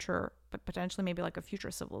 Another future, but potentially maybe like a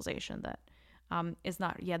future civilization that is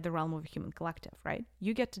not yet the realm of a human collective, right?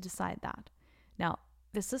 You get to decide that. Now,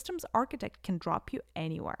 the system's architect can drop you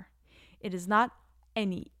anywhere. It is not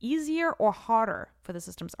any easier or harder for the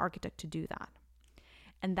system's architect to do that.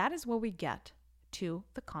 And that is where we get to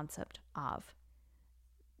the concept of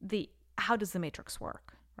how does the matrix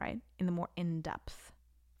work, right? In the more in-depth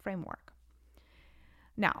framework.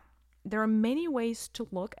 Now, there are many ways to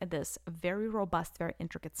look at this very robust, very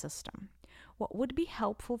intricate system. What would be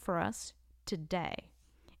helpful for us today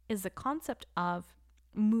is the concept of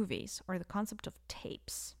movies or the concept of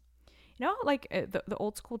tapes. You know, like the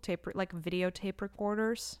old school tape, like videotape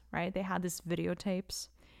recorders, right? They had these videotapes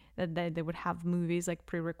that they would have movies like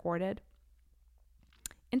pre-recorded.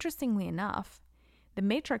 Interestingly enough, the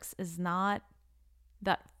Matrix is not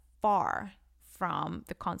that far from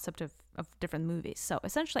the concept of different movies. So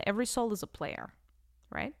essentially, every soul is a player,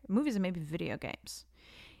 right? Movies and maybe video games.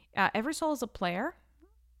 Every soul is a player,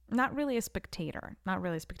 not really a spectator,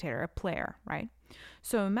 a player, right?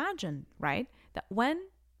 So imagine, right, that when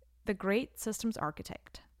the great systems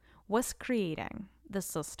architect was creating the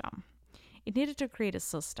system, it needed to create a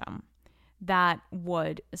system that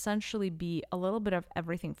would essentially be a little bit of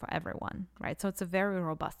everything for everyone, right? So it's a very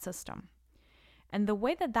robust system. And the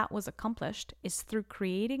way that that was accomplished is through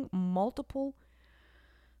creating multiple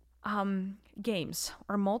games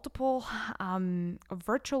or multiple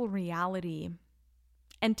virtual reality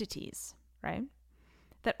entities, right?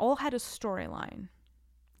 That all had a storyline.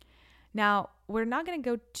 Now, we're not going to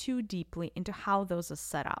go too deeply into how those are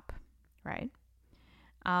set up, right?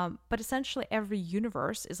 But essentially, every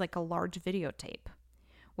universe is like a large videotape,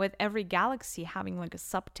 with every galaxy having like a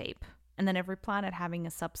subtape, and then every planet having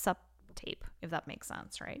a sub-subtape, if that makes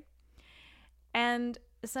sense, right? And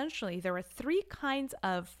essentially, there are three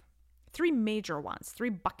major ones, 3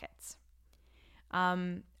 buckets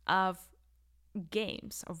of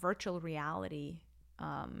games, of virtual reality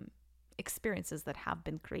experiences that have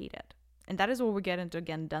been created. And that is where we get into,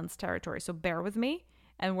 again, dense territory. So bear with me.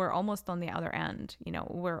 And we're almost on the other end. You know,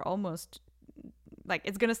 we're almost, like,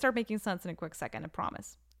 it's going to start making sense in a quick second, I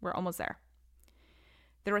promise. We're almost there.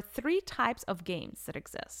 There are 3 types of games that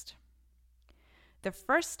exist. The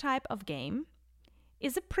first type of game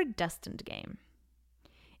is a predestined game.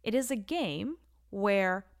 It is a game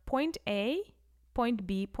where point A, point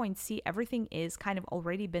B, point C, everything is kind of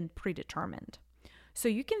already been predetermined. So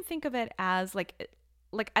you can think of it as like,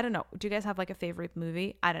 I don't know, do you guys have like a favorite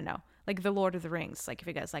movie? I don't know. Like The Lord of the Rings, like if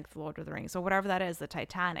you guys like The Lord of the Rings or whatever that is, the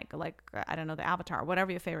Titanic, like, I don't know, the Avatar,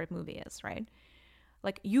 whatever your favorite movie is, right?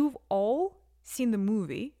 Like you've all seen the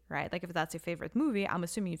movie, right? Like if that's your favorite movie, I'm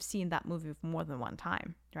assuming you've seen that movie more than one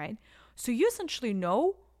time, right? So you essentially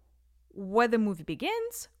know where the movie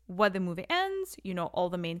begins, where the movie ends, you know all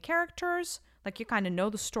the main characters, like you kind of know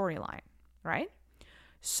the storyline, right?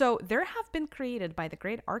 So there have been created by the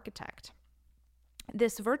great architect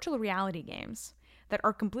this virtual reality games that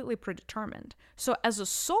are completely predetermined. So as a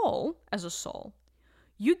soul,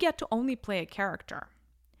 you get to only play a character,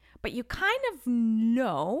 but you kind of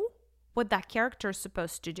know what that character is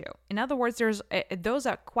supposed to do. In other words, those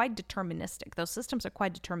are quite deterministic. Those systems are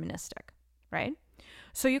quite deterministic, right?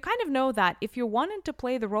 So you kind of know that if you wanted to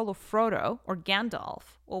play the role of Frodo or Gandalf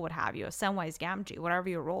or what have you, or Samwise Gamgee, whatever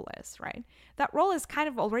your role is, right? That role is kind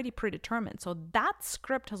of already predetermined. So that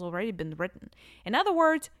script has already been written. In other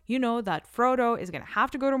words, you know that Frodo is going to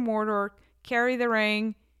have to go to Mordor, carry the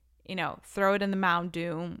ring, you know, throw it in the Mount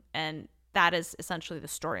Doom, and that is essentially the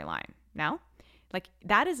storyline. Now, like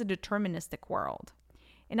that is a deterministic world.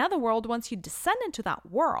 In other words, once you descend into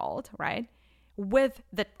that world, right, with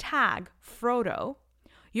the tag Frodo,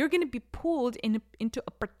 you're going to be pulled into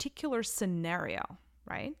a particular scenario,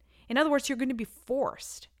 right? In other words, you're going to be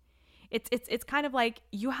forced. It's kind of like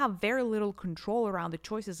you have very little control around the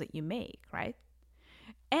choices that you make, right?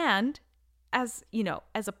 And as you know,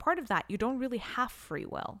 as a part of that, you don't really have free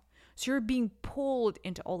will. So you're being pulled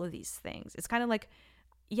into all of these things. It's kind of like,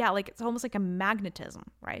 yeah, like it's almost like a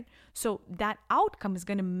magnetism, right? So that outcome is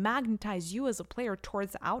going to magnetize you as a player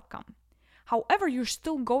towards the outcome. However, you're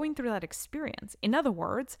still going through that experience. In other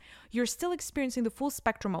words, you're still experiencing the full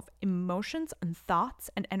spectrum of emotions and thoughts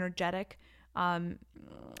and energetic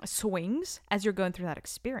swings as you're going through that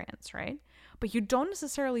experience, right? But you don't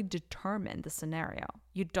necessarily determine the scenario.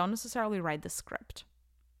 You don't necessarily write the script.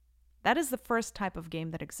 That is the first type of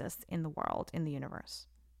game that exists in the world, in the universe.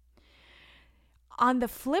 On the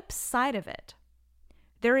flip side of it,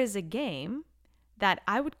 there is a game that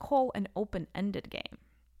I would call an open-ended game.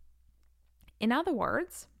 In other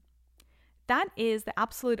words, that is the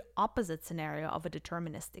absolute opposite scenario of a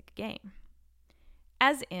deterministic game.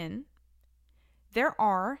 As in, there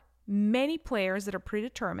are many players that are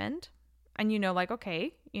predetermined, and like,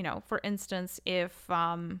 okay, for instance, if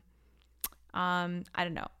I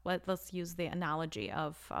don't know, let's use the analogy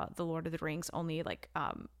of the Lord of the Rings, only like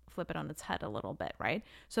flip it on its head a little bit, right?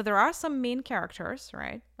 So there are some main characters,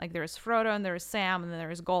 right? Like there's Frodo and there's Sam and then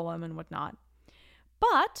there's Gollum and whatnot.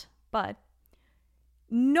 But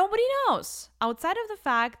nobody knows, outside of the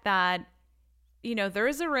fact that, there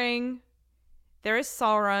is a ring, there is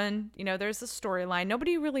Sauron, there's a storyline.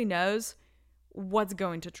 Nobody really knows what's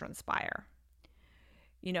going to transpire.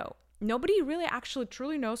 Nobody really actually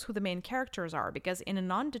truly knows who the main characters are, because in a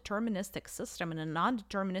non-deterministic system, in a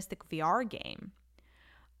non-deterministic VR game,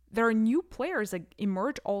 there are new players that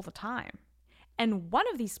emerge all the time. And one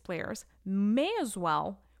of these players may as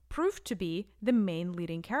well prove to be the main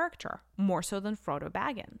leading character, more so than Frodo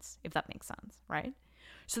Baggins, if that makes sense, right?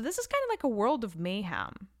 So this is kind of like a world of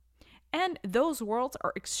mayhem. And those worlds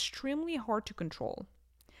are extremely hard to control.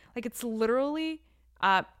 Like it's literally,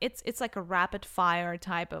 it's like a rapid fire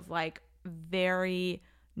type of like very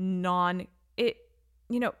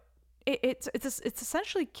it's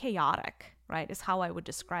essentially chaotic, right? Is how I would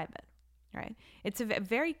describe it, right? It's a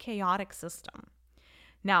very chaotic system.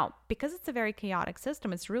 Now, because it's a very chaotic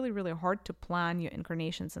system, it's really, really hard to plan your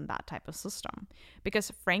incarnations in that type of system.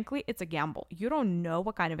 Because frankly, it's a gamble. You don't know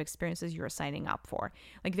what kind of experiences you're signing up for.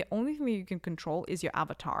 Like the only thing that you can control is your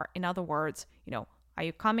avatar. In other words, are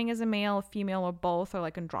you coming as a male, female, or both, or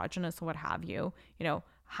like androgynous, or what have you?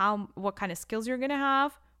 What kind of skills you're gonna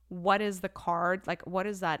have? What is the card? Like, what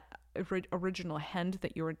is that original hand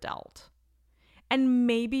that you were dealt? And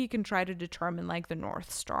maybe you can try to determine like the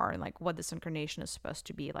North Star and like what this incarnation is supposed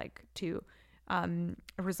to be like to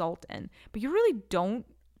result in. But you really don't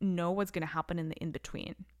know what's going to happen in the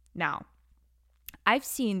in-between. Now, I've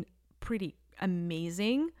seen pretty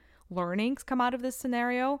amazing learnings come out of this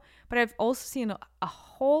scenario, but I've also seen a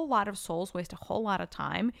whole lot of souls waste a whole lot of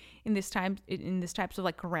time in these types of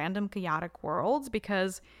like random chaotic worlds,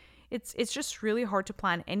 because it's just really hard to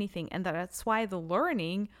plan anything, and that's why the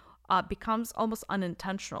learning becomes almost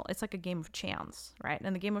unintentional. It's like a game of chance, right?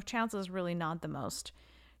 And the game of chance is really not the most,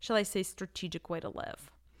 shall I say, strategic way to live.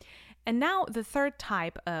 And now the third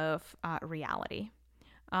type of reality,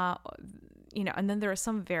 and then there are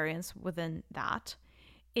some variants within that,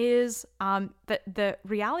 is the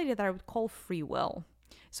reality that I would call free will.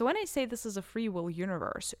 So when I say this is a free will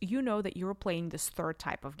universe, you know that you're playing this third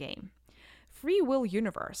type of game. Free will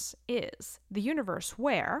universe is the universe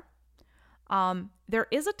where there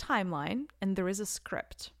is a timeline and there is a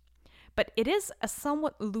script, but it is a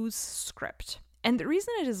somewhat loose script. And the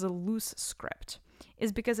reason it is a loose script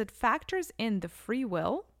is because it factors in the free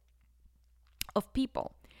will of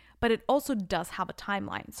people, but it also does have a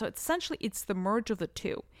timeline. So essentially, it's the merge of the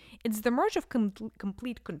two. It's the merge of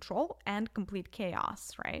complete control and complete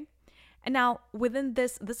chaos, right? And now within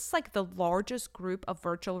this is like the largest group of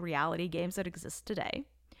virtual reality games that exist today.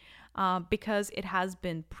 Because it has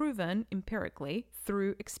been proven empirically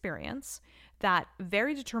through experience that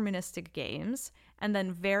very deterministic games and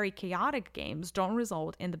then very chaotic games don't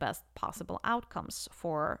result in the best possible outcomes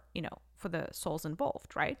for the souls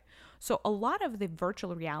involved, right? So a lot of the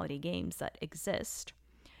virtual reality games that exist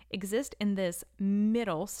in this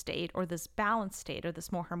middle state, or this balanced state, or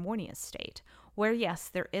this more harmonious state, where yes,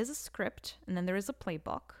 there is a script and then there is a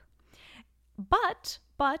playbook, but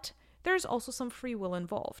there's also some free will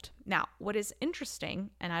involved. Now, what is interesting,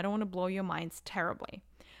 and I don't want to blow your minds terribly,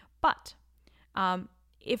 but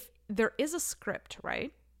if there is a script,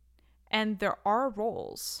 right, and there are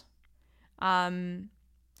roles,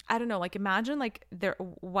 I don't know, like imagine like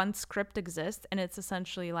one script exists and it's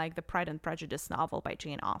essentially like the Pride and Prejudice novel by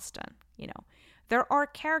Jane Austen. There are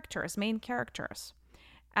characters, main characters.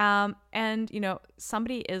 And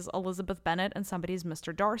somebody is Elizabeth Bennet and somebody is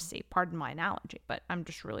Mr. Darcy. Pardon my analogy, but I'm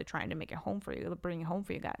just really trying to make it home for you, bring it home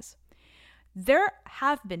for you guys. There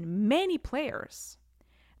have been many players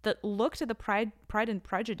that looked at the Pride and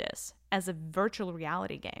Prejudice as a virtual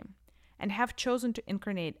reality game and have chosen to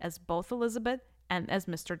incarnate as both Elizabeth and as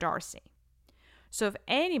Mr. Darcy. So if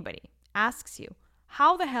anybody asks you,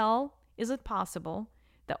 how the hell is it possible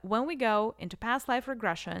that when we go into past life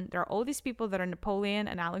regression, there are all these people that are Napoleon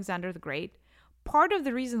and Alexander the Great? Part of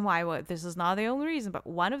the reason why, well, this is not the only reason, but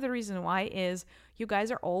one of the reasons why is you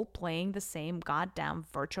guys are all playing the same goddamn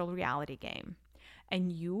virtual reality game.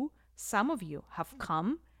 And some of you have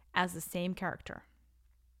come as the same character.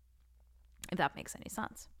 If that makes any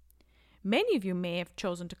sense. Many of you may have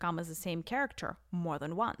chosen to come as the same character more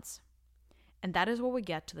than once. And that is where we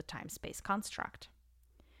get to the time-space construct.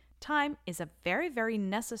 Time is a very, very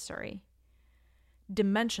necessary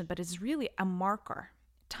dimension, but it's really a marker.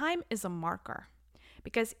 Time is a marker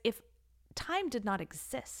because if time did not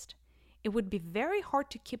exist, it would be very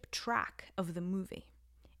hard to keep track of the movie.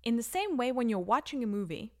 In the same way, when you're watching a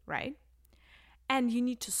movie, right, and you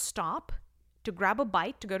need to stop to grab a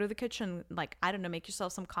bite, to go to the kitchen, like, I don't know, make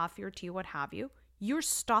yourself some coffee or tea, what have you, you're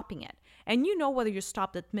stopping it. And you know whether you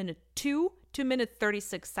stopped at minute 2 to minute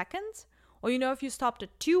 36 seconds, or you know if you stopped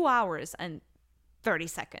at 2 hours and 30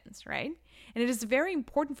 seconds, right? And it is very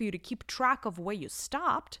important for you to keep track of where you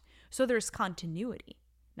stopped so there's continuity.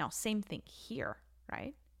 Now, same thing here,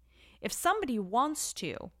 right? If somebody wants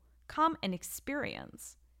to come and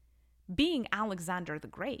experience being Alexander the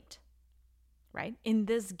Great, right, in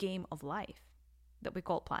this game of life that we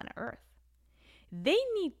call planet Earth, they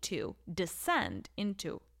need to descend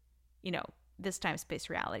into, this time-space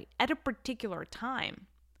reality at a particular time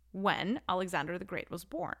when Alexander the Great was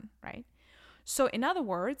born, right? So in other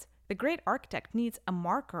words, the great architect needs a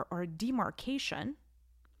marker or a demarcation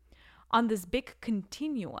on this big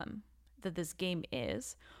continuum that this game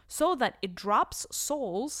is, so that it drops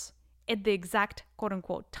souls at the exact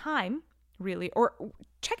quote-unquote time, really, or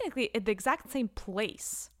technically at the exact same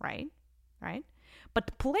place, right?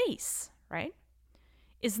 But place, right,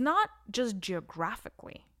 is not just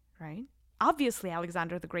geographically, right? Obviously,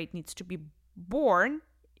 Alexander the Great needs to be born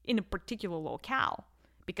in a particular locale,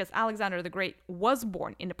 because Alexander the Great was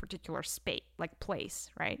born in a particular space, like place,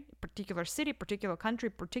 right? Particular city, particular country,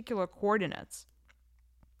 particular coordinates,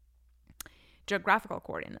 geographical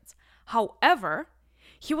coordinates. However,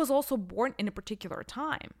 he was also born in a particular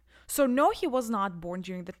time. So no, he was not born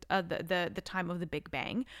during the time of the Big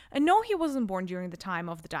Bang, and no, he wasn't born during the time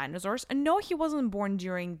of the dinosaurs, and no, he wasn't born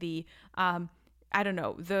during the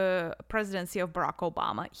the presidency of Barack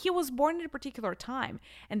Obama. He was born at a particular time,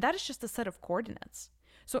 and that is just a set of coordinates.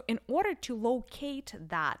 So in order to locate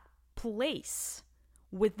that place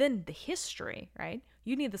within the history, right,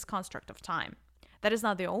 you need this construct of time. That is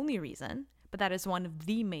not the only reason, but that is one of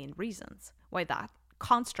the main reasons why that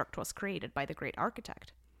construct was created by the great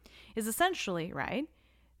architect. Is essentially, right,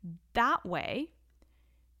 that way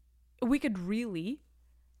we could really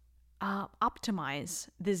optimize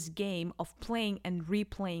this game of playing and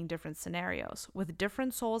replaying different scenarios with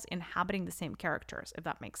different souls inhabiting the same characters, if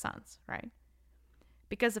that makes sense, right?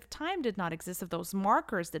 Because if time did not exist, if those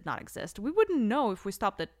markers did not exist, we wouldn't know if we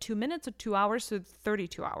stopped at 2 minutes or 2 hours to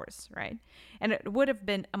 32 hours, right? And it would have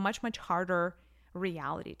been a much, much harder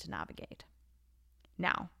reality to navigate.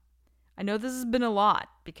 Now, I know this has been a lot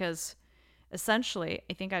because essentially,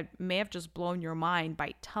 I think I may have just blown your mind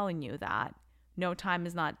by telling you that no, time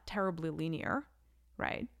is not terribly linear,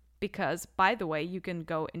 right? Because, by the way, you can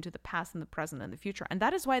go into the past and the present and the future. And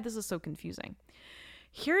that is why this is so confusing.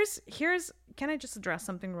 Here's can I just address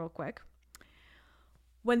something real quick?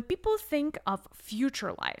 When people think of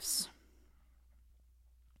future lives,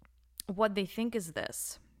 what they think is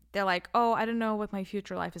this. They're like, oh, I don't know what my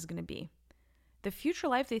future life is going to be. The future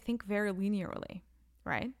life, they think very linearly,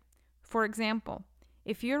 right? For example,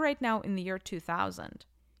 if you're right now in the year 2000,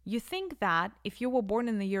 you think that if you were born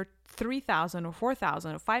in the year 3000 or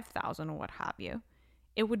 4000 or 5000 or what have you,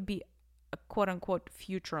 it would be a quote-unquote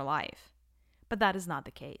future life. But that is not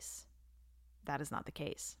the case. That is not the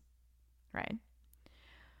case, right?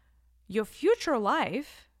 Your future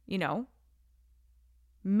life,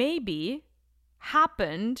 maybe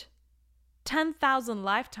happened 10,000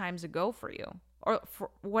 lifetimes ago for you. Or for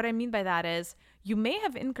what I mean by that is you may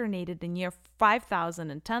have incarnated in year 5,000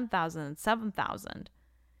 and 10,000 and 7,000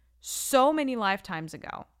 so many lifetimes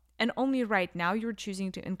ago. And only right now you're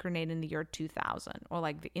choosing to incarnate in the year 2000 or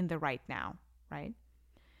like in the right now, right?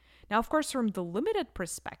 Now, of course, from the limited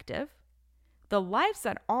perspective, the lives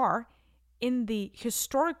that are in the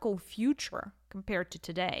historical future compared to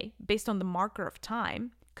today, based on the marker of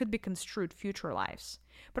time, could be construed future lives.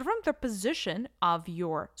 But from the position of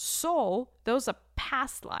your soul, those are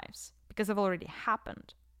past lives because they've already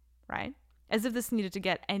happened, right? As if this needed to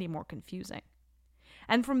get any more confusing.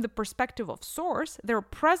 And from the perspective of source, they're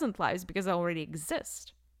present lives because they already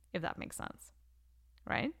exist, if that makes sense,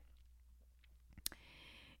 right?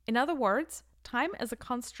 In other words, time as a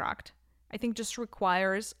construct, I think, just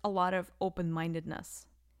requires a lot of open-mindedness.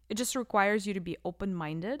 It just requires you to be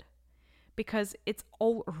open-minded because it's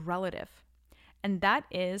all relative. And that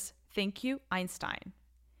is, thank you, Einstein,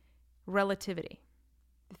 relativity,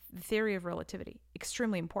 the theory of relativity,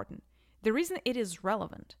 extremely important. The reason it is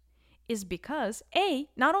relevant is because, A,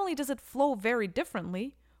 not only does it flow very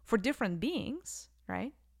differently for different beings,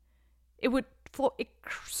 right? It would flow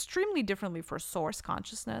extremely differently for source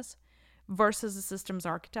consciousness versus a systems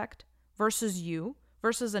architect versus you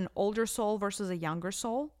versus an older soul versus a younger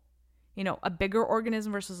soul. You know, a bigger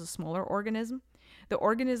organism versus a smaller organism. The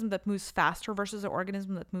organism that moves faster versus the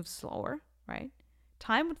organism that moves slower, right?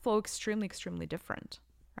 Time would flow extremely, extremely different,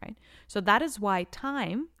 right? So that is why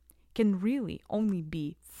time can really only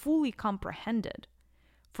be fully comprehended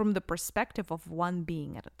from the perspective of one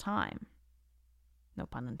being at a time. No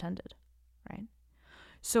pun intended, right?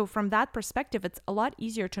 So from that perspective, it's a lot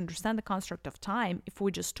easier to understand the construct of time if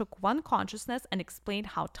we just took one consciousness and explained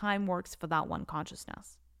how time works for that one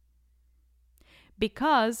consciousness.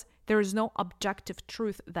 Because there is no objective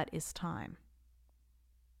truth that is time.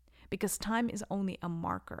 Because time is only a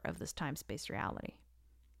marker of this time-space reality.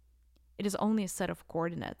 It is only a set of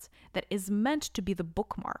coordinates that is meant to be the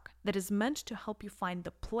bookmark, that is meant to help you find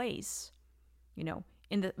the place, you know,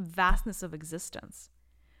 in the vastness of existence.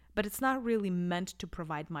 But it's not really meant to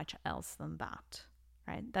provide much else than that,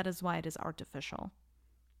 right? That is why it is artificial.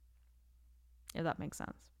 If that makes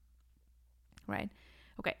sense, right?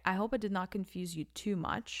 Okay, I hope I did not confuse you too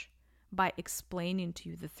much by explaining to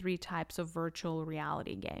you the 3 types of virtual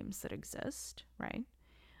reality games that exist, right?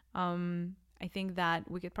 I think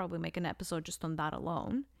that we could probably make an episode just on that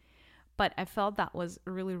alone. But I felt that was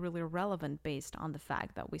really, really relevant based on the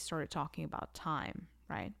fact that we started talking about time,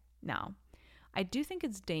 right? Now, I do think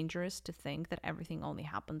it's dangerous to think that everything only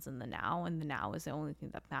happens in the now and the now is the only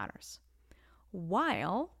thing that matters.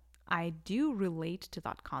 While I do relate to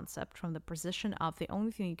that concept from the position of the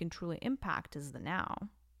only thing you can truly impact is the now,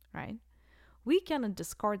 right? We cannot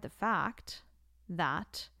discard the fact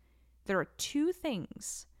that there are 2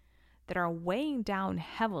 things that are weighing down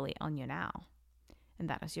heavily on you now, and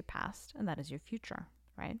that is your past and that is your future,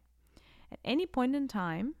 right? At any point in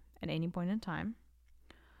time,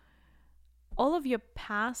 all of your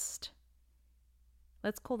past,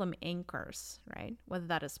 let's call them anchors, right? Whether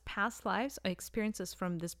that is past lives or experiences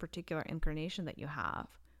from this particular incarnation that you have,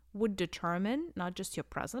 would determine not just your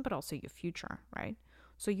present, but also your future, right?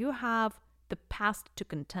 So you have the past to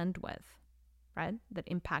contend with, right? That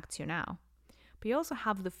impacts you now. But you also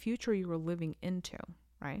have the future you are living into,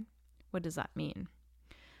 right? What does that mean?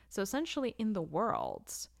 So essentially in the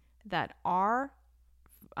worlds that are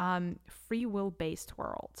free will-based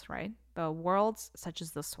worlds, right? The worlds such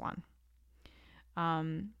as this one,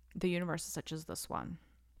 the universes such as this one,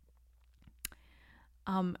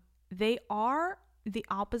 they are the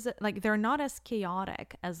opposite, like they're not as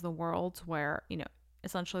chaotic as the worlds where, you know,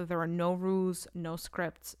 essentially there are no rules, no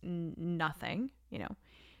scripts, nothing, you know.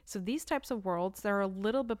 So these types of worlds, they're a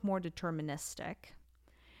little bit more deterministic.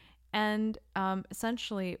 And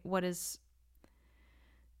essentially what is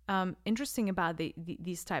interesting about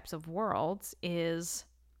these types of worlds is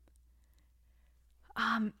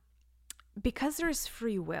because there's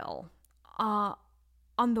free will,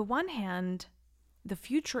 on the one hand, the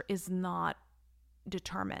future is not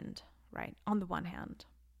determined, right? On the one hand,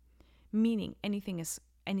 meaning anything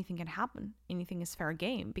can happen, anything is fair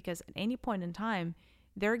game, because at any point in time,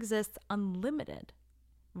 there exists unlimited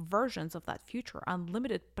versions of that future,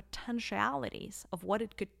 unlimited potentialities of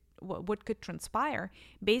what could transpire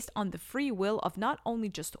based on the free will of not only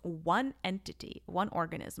just one entity, one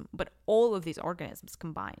organism, but all of these organisms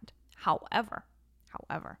combined. However,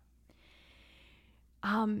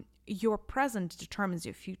 your present determines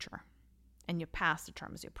your future, and your past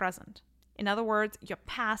determines your present. In other words, your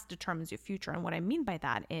past determines your future. And what I mean by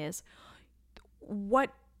that is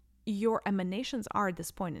what your emanations are at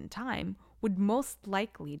this point in time would most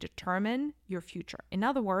likely determine your future. In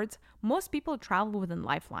other words, most people travel within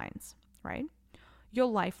lifelines, right? Your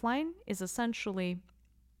lifeline is essentially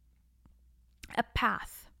a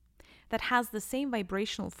path that has the same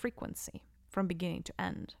vibrational frequency from beginning to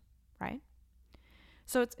end, right?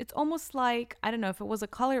 So it's almost like, I don't know, if it was a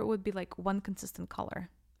color, it would be like one consistent color,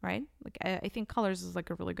 right? Like I think colors is like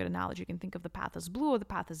a really good analogy. You can think of the path as blue or the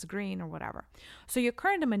path as green or whatever. So your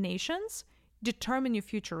current emanations determine your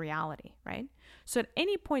future reality, right? So at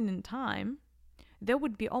any point in time, there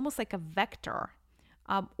would be almost like a vector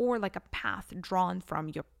or like a path drawn from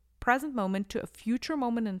your present moment to a future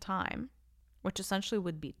moment in time, which essentially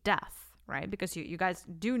would be death, right? Because you guys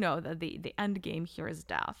do know that the end game here is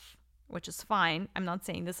death, which is fine. I'm not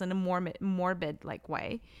saying this in a morbid like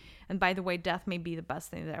way. And by the way, death may be the best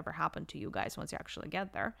thing that ever happened to you guys once you actually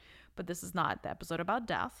get there. But this is not the episode about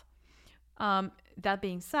death. That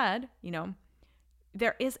being said,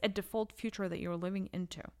 there is a default future that you're living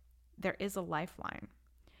into. There is a lifeline.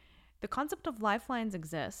 The concept of lifelines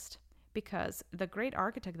exist because the great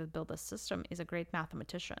architect that built this system is a great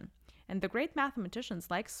mathematician. And the great mathematicians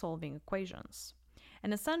like solving equations.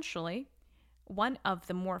 And essentially, one of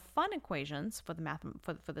the more fun equations for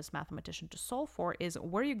this mathematician to solve for is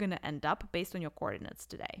where you're going to end up based on your coordinates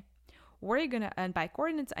today. Where you're going to, and by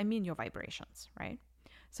coordinates, I mean your vibrations, right?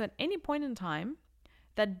 So at any point in time,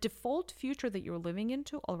 that default future that you're living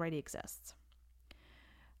into already exists.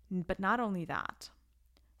 But not only that.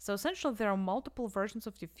 So essentially, there are multiple versions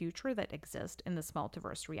of your future that exist in this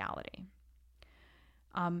multiverse reality.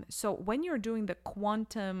 So when you're doing the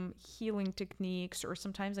quantum healing techniques, or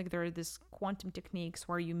sometimes like there are these quantum techniques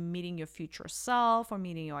where you're meeting your future self or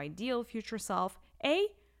meeting your ideal future self,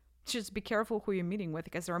 just be careful who you're meeting with,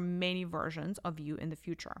 because there are many versions of you in the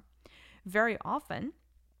future. Very often,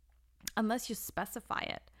 unless you specify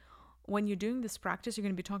it, when you're doing this practice, you're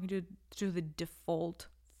going to be talking to the default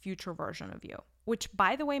future version of you, which,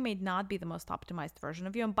 by the way, may not be the most optimized version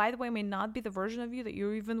of you. And by the way, may not be the version of you that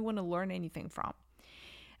you even want to learn anything from.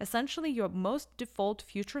 Essentially, your most default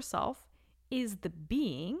future self is the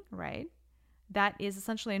being, right? That is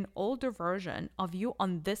essentially an older version of you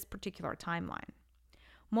on this particular timeline.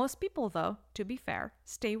 Most people, though, to be fair,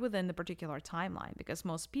 stay within the particular timeline because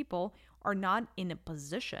most people are not in a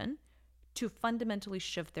position to fundamentally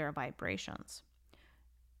shift their vibrations.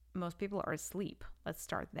 Most people are asleep. Let's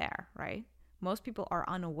start there, right? Most people are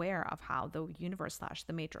unaware of how the universe /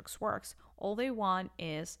 the matrix works. All they want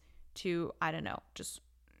is to, just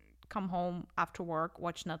come home after work,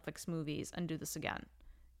 watch Netflix movies, and do this again.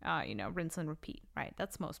 Rinse and repeat, right?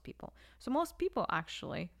 That's most people. So most people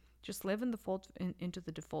actually just live into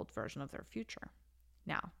the default version of their future.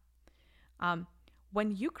 Now,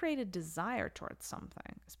 when you create a desire towards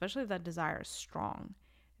something, especially if that desire is strong,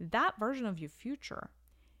 that version of your future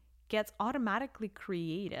gets automatically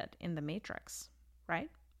created in the matrix, right?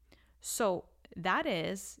 So that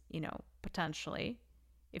is, potentially,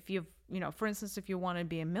 if for instance, if you want to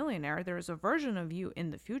be a millionaire, there is a version of you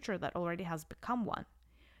in the future that already has become one.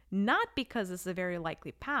 Not because it's a very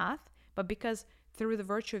likely path, but because through the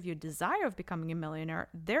virtue of your desire of becoming a millionaire,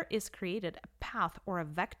 there is created a path or a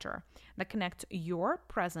vector that connects your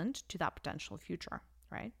present to that potential future,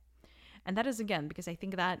 right? And that is, again, because I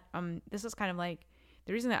think that this is kind of like,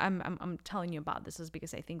 the reason that I'm telling you about this is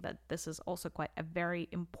because I think that this is also quite a very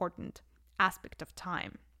important aspect of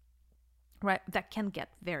time, right? That can get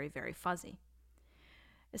very, very fuzzy.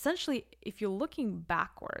 Essentially, if you're looking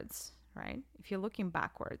backwards, right? If you're looking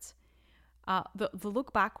backwards, the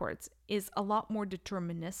look backwards is a lot more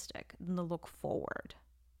deterministic than the look forward,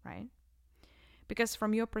 right? Because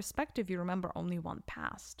from your perspective, you remember only one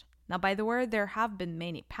past. Now, by the way, there have been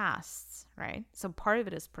many pasts, right? So part of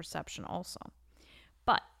it is perception also.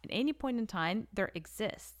 But at any point in time, there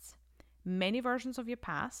exists many versions of your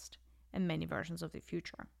past and many versions of the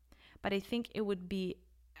future. But I think it would be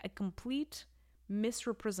a complete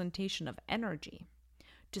misrepresentation of energy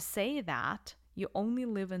to say that you only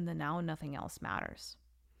live in the now and nothing else matters.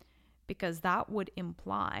 Because that would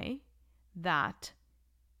imply that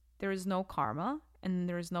there is no karma and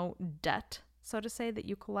there is no debt, so to say, that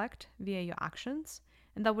you collect via your actions.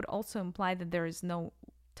 And that would also imply that there is no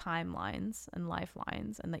timelines and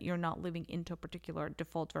lifelines and that you're not living into a particular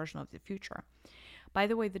default version of the future. By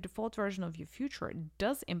the way, the default version of your future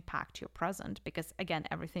does impact your present because, again,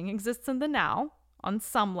 everything exists in the now on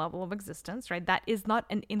some level of existence, right? That is not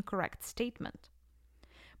an incorrect statement.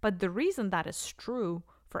 But the reason that is true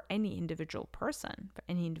for any individual person, for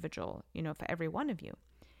any individual, for every one of you,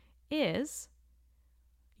 is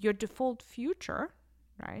your default future,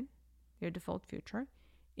 right? Your default future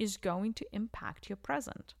is going to impact your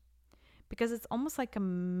present because it's almost like a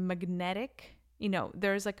magnetic,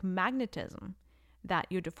 there's like magnetism that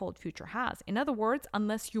your default future has. In other words,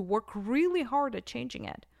 unless you work really hard at changing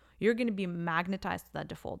it, you're going to be magnetized to that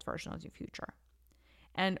default version of your future.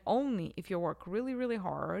 And only if you work really, really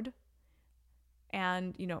hard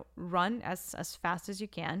and, run as fast as you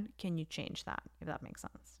can you change that, if that makes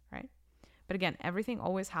sense, right? But again, everything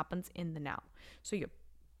always happens in the now. So your,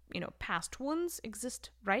 past wounds exist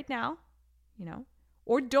right now,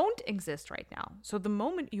 or don't exist right now. So the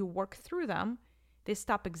moment you work through them, they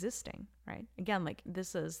stop existing, right? Again, like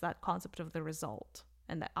this is that concept of the result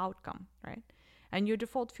and the outcome, right? And your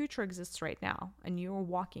default future exists right now, and you're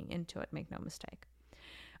walking into it, make no mistake.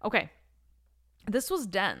 Okay. This was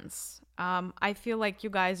dense. I feel like you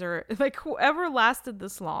guys are, like, whoever lasted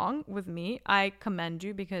this long with me, I commend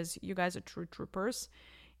you, because you guys are true troopers.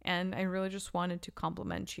 And I really just wanted to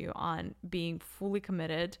compliment you on being fully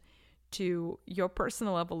committed to your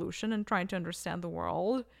personal evolution and trying to understand the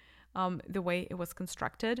world the way it was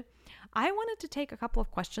constructed. I wanted to take a couple of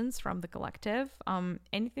questions from the collective.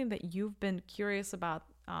 Anything that you've been curious about,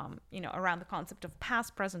 around the concept of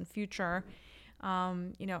past, present, future.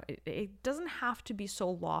 It doesn't have to be so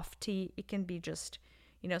lofty. It can be just,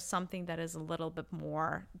 something that is a little bit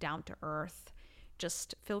more down to earth.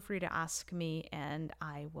 Just feel free to ask me, and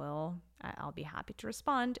I'll be happy to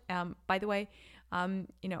respond. By the way,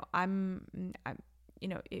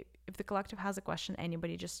 if the collective has a question,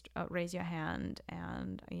 anybody just raise your hand,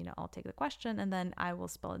 and, I'll take the question, and then I will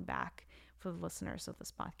spell it back for the listeners of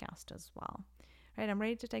this podcast as well. All right, I'm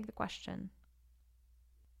ready to take the question.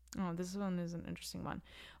 Oh, this one is an interesting one.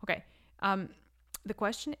 Okay. The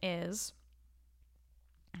question is,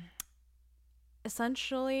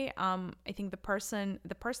 essentially, I think the person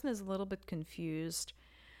is a little bit confused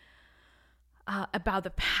about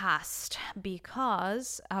the past,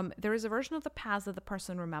 because there is a version of the past that the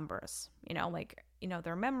person remembers.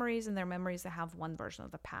 Their memories, and their memories that have one version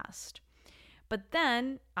of the past. But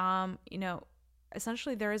then,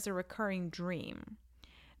 essentially there is a recurring dream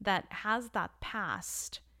that has that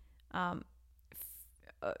past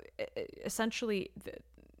essentially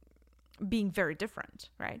being very different,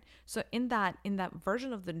 right? So in that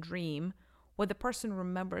version of the dream, what the person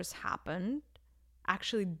remembers happened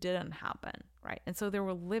actually didn't happen, right? And so they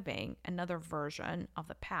were living another version of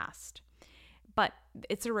the past. But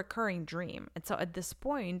it's a recurring dream. And so at this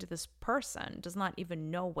point, this person does not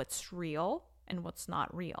even know what's real and what's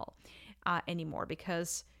not real anymore,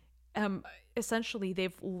 because essentially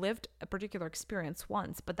they've lived a particular experience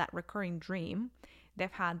once, but that recurring dream,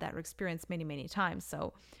 they've had that experience many, many times.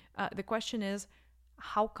 So the question is,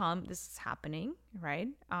 how come this is happening, right?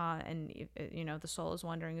 And the soul is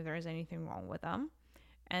wondering if there is anything wrong with them.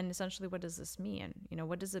 And essentially, what does this mean?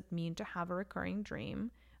 What does it mean to have a recurring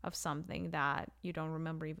dream of something that you don't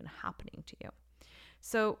remember even happening to you?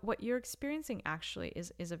 So what you're experiencing actually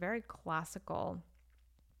is a very classical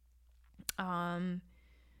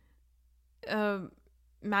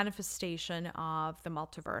manifestation of the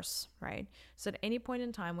multiverse, right? So at any point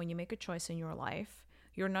in time when you make a choice in your life,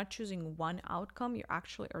 you're not choosing one outcome, you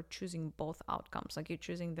actually are choosing both outcomes. Like, you're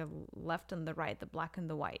choosing the left and the right, the black and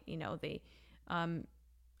the white,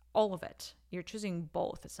 all of it. You're choosing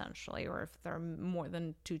both, essentially, or if there are more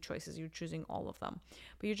than two choices, you're choosing all of them.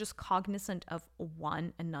 But you're just cognizant of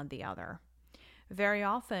one and not the other. Very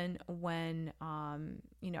often when,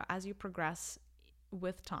 as you progress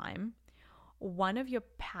with time, one of your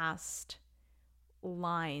past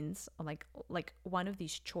lines, like one of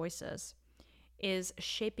these choices, is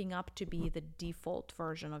shaping up to be the default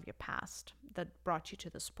version of your past that brought you to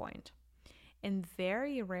this point. In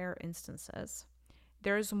very rare instances,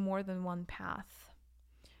 there's more than one path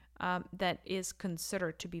that is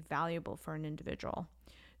considered to be valuable for an individual.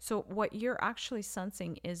 So what you're actually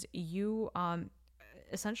sensing is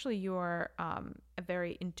essentially you're a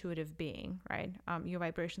very intuitive being, right? Your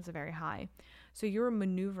vibrations are very high. So you're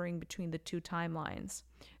maneuvering between the two timelines,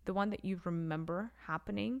 the one that you remember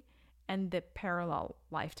happening and the parallel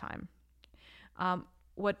lifetime.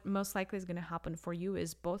 What most likely is going to happen for you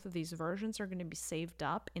is both of these versions are going to be saved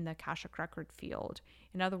up in the Akashic record field.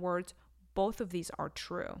 In other words, both of these are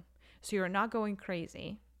true. So you're not going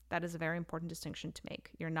crazy. That is a very important distinction to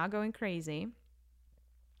make. You're not going crazy.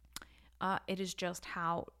 It is just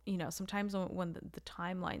how, sometimes when the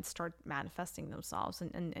timelines start manifesting themselves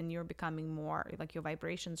and you're becoming more, like, your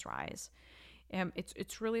vibrations rise,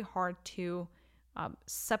 it's really hard to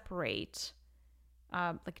separate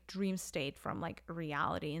like dream state from like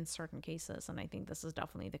reality in certain cases. And I think this is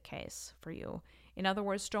definitely the case for you. In other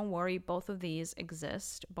words, don't worry. Both of these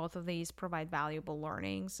exist. Both of these provide valuable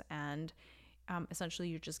learnings. And essentially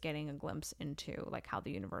you're just getting a glimpse into like how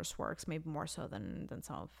the universe works, maybe more so than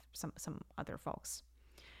some other folks.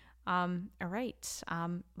 All right.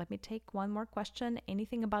 Let me take one more question.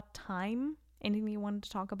 Anything about time? Anything you wanted to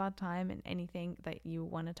talk about time, and anything that you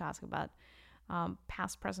wanted to ask about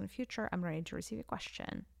past, present, future? I'm ready to receive a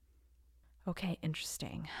question. Okay,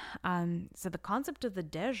 interesting. So the concept of the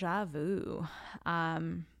déjà vu.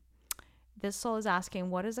 This soul is asking,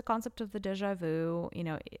 what is the concept of the déjà vu,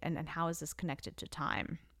 and how is this connected to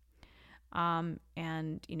time? And,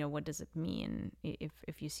 what does it mean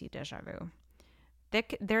if you see déjà vu?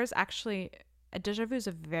 There's actually, a déjà vu is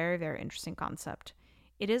a very, very interesting concept.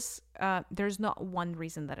 there's not one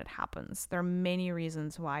reason that it happens. There are many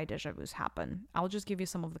reasons why deja vus happen. I'll just give you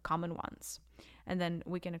some of the common ones, and then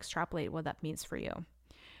we can extrapolate what that means for you.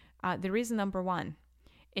 The reason number one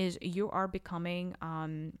is you are becoming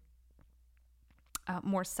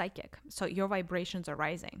more psychic. So your vibrations are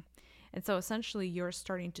rising. And so essentially you're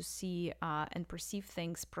starting to see and perceive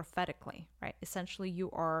things prophetically, right? Essentially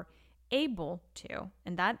you are able to,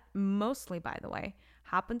 and that mostly, by the way,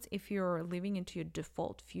 happens if you're living into your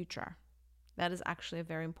default future. That is actually a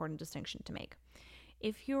very important distinction to make.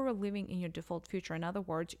 If you're living in your default future, in other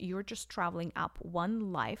words, you're just traveling up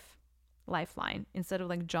one lifeline instead of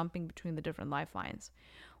like jumping between the different lifelines.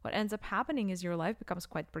 What ends up happening is your life becomes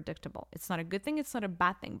quite predictable. It's not a good thing. It's not a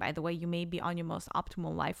bad thing. By the way, you may be on your most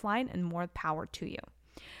optimal lifeline, and more power to you.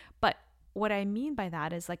 But what I mean by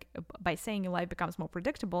that is, like, by saying your life becomes more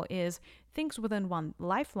predictable, is things within one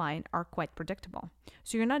lifeline are quite predictable.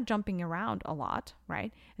 So you're not jumping around a lot,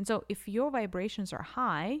 right? And so if your vibrations are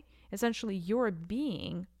high, essentially your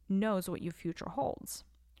being knows what your future holds,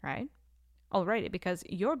 right? Already, because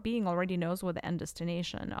your being already knows what the end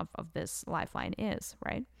destination of this lifeline is,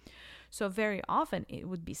 right? So very often it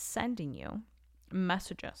would be sending you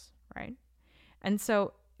messages, right? And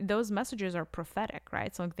so those messages are prophetic,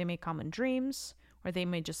 right? So like they may come in dreams, or they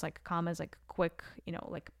may just like come as like a quick,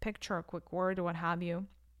 like a picture, a quick word, or what have you.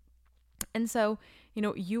 And so,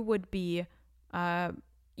 you would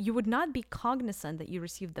not be cognizant that you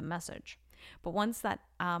received the message. But once that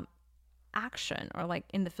action, or like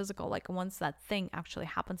in the physical, like once that thing actually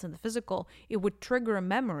happens in the physical, it would trigger a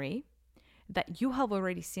memory that you have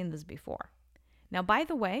already seen this before. Now, by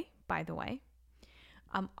the way,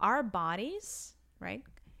 our bodies, right,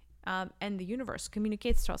 and the universe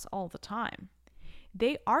communicates to us all the time.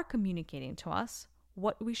 They are communicating to us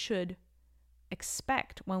what we should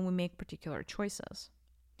expect when we make particular choices.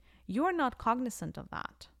 You are not cognizant of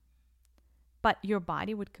that, but your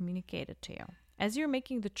body would communicate it to you. As you're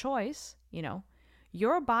making the choice,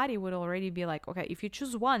 your body would already be like, okay, if you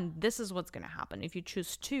choose one, this is what's going to happen. If you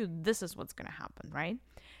choose two, this is what's going to happen, right?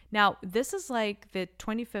 Now, this is like the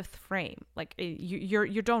 25th frame. Like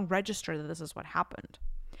you don't register that this is what happened.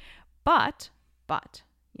 But,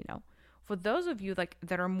 for those of you like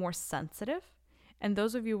that are more sensitive, and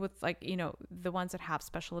those of you with like, the ones that have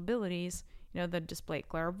special abilities, that display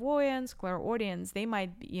clairvoyance, clairaudience, they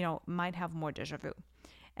might have more deja vu.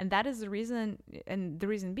 And that is the reason, and the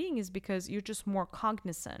reason being is because you're just more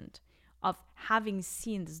cognizant of having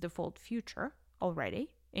seen this default future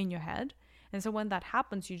already in your head. And so when that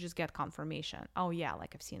happens, you just get confirmation. Oh yeah,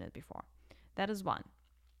 like I've seen it before. That is one.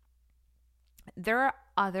 There are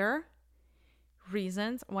other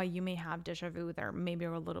reasons why you may have deja vu that maybe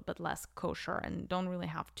are a little bit less kosher and don't really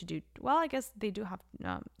have to do, well, I guess they do have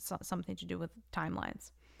something to do with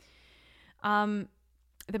timelines.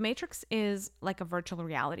 The Matrix is like a virtual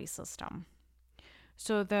reality system.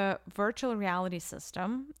 So the virtual reality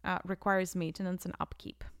system requires maintenance and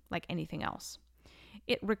upkeep like anything else.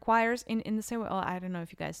 It requires, in the same way, well, I don't know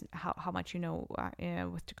if you guys, how much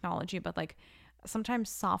with technology, but like sometimes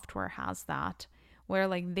software has that, where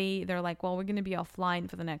like they're like, well, we're going to be offline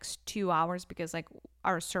for the next 2 hours because like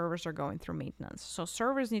our servers are going through maintenance. So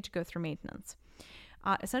servers need to go through maintenance.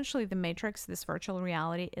 Essentially, the Matrix, this virtual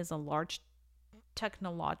reality, is a large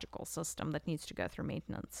technological system that needs to go through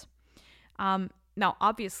maintenance. Now,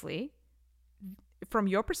 obviously, from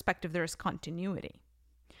your perspective, there is continuity.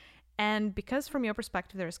 And because from your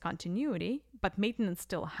perspective, there is continuity, but maintenance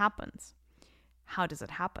still happens. How does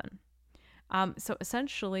it happen? So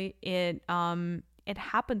essentially, it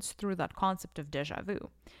happens through that concept of deja vu.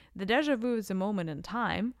 The deja vu is a moment in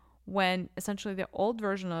time when essentially the old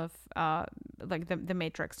version of like the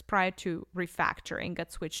Matrix prior to refactoring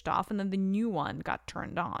got switched off, and then the new one got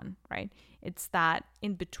turned on, right? It's that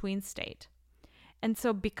in-between state. And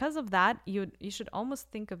so because of that, you should almost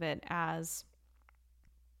think of it as,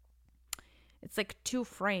 it's like two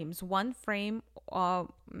frames. One frame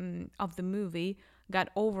of the movie got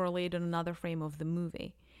overlaid on another frame of the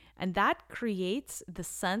movie. And that creates the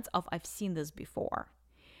sense of, I've seen this before.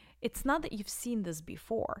 It's not that you've seen this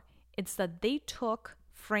before. It's that they took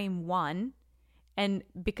frame one, and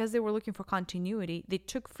because they were looking for continuity, they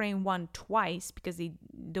took frame one twice because they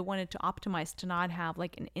wanted to optimize to not have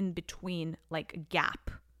like an in-between like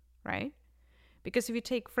gap, right? Because if you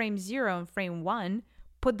take frame 0 and frame 1,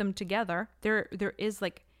 put them together, there is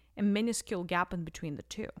like a minuscule gap in between the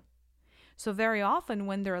two. So very often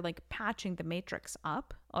when they're like patching the Matrix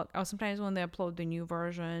up, or sometimes when they upload the new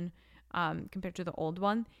version compared to the old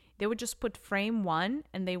one, they would just put frame 1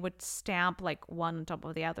 and they would stamp like one on top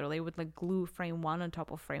of the other. They would like glue frame 1 on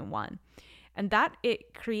top of frame 1. And that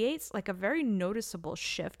it creates like a very noticeable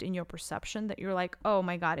shift in your perception that you're like, oh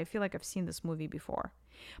my God, I feel like I've seen this movie before.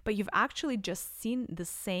 But you've actually just seen the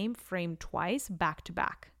same frame twice back to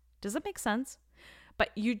back. Does that make sense? But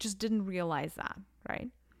you just didn't realize that, right?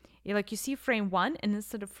 You see frame 1, and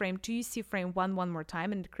instead of frame 2, you see frame 1 one more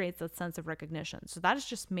time, and it creates that sense of recognition. So that is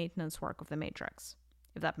just maintenance work of the matrix,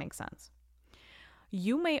 if that makes sense.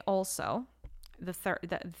 You may also, the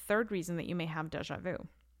third reason that you may have deja vu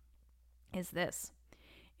is this.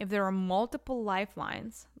 If there are multiple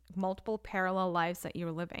lifelines, multiple parallel lives that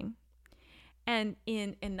you're living, and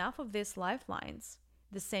in enough of these lifelines,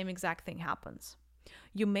 the same exact thing happens.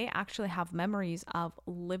 You may actually have memories of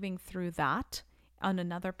living through that on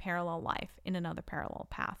another parallel life, in another parallel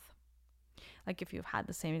path. Like if you've had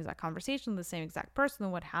the same exact conversation, the same exact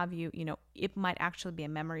person, what have you, it might actually be a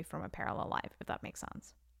memory from a parallel life, if that makes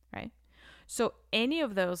sense, right? So any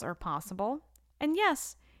of those are possible. And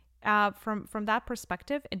yes, from that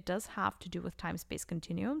perspective, it does have to do with time-space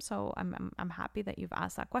continuum. So I'm happy that you've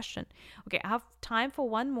asked that question. Okay, I have time for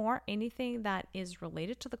one more. Anything that is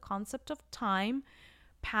related to the concept of time,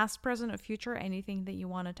 past, present, or future, anything that you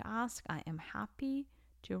wanted to ask, I am happy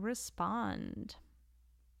to respond.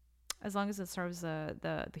 As long as it serves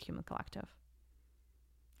the human collective.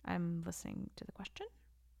 I'm listening to the question.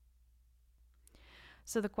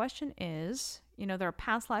 So the question is, there are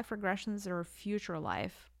past life regressions, there are future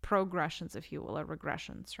life progressions, if you will, or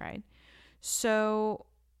regressions, right? So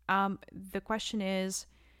the question is,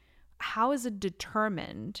 how is it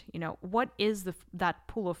determined? What is that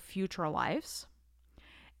pool of future lives?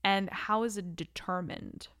 And how is it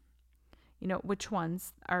determined? Which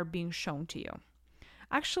ones are being shown to you?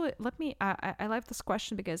 Actually, I like this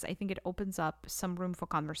question because I think it opens up some room for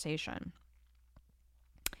conversation.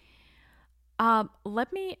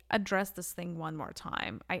 Let me address this thing one more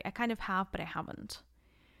time. I kind of have, but I haven't.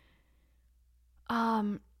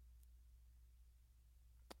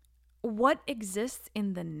 What exists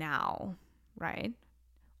in the now, right,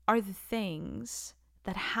 are the things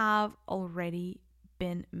that have already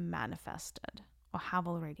been manifested or have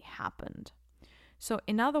already happened. So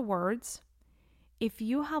in other words, if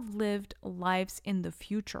you have lived lives in the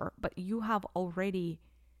future, but you have already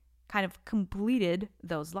kind of completed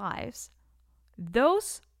those lives,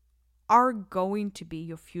 those are going to be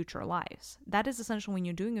your future lives. That is essentially when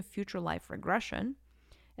you're doing a future life regression,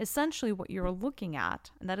 essentially what you're looking at,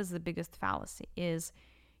 and that is the biggest fallacy, is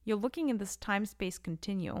you're looking in this time-space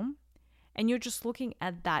continuum, and you're just looking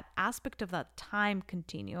at that aspect of that time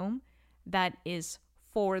continuum that is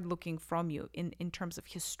forward-looking from you in terms of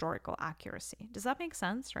historical accuracy. Does that make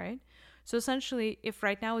sense, right? So essentially, if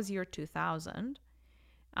right now is year 2000,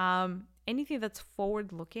 anything that's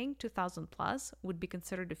forward-looking, 2000 plus, would be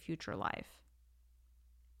considered a future life.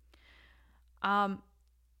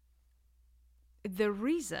 The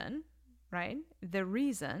reason, right? The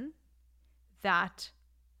reason that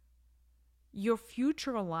your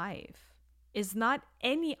future life is not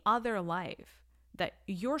any other life that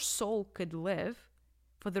your soul could live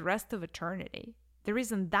for the rest of eternity. The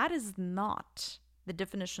reason that is not the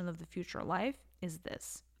definition of the future life is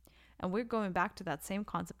this. And we're going back to that same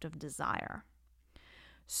concept of desire.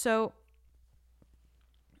 So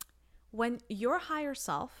when your higher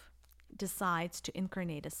self decides to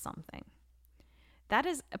incarnate as something, that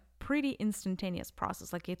is a pretty instantaneous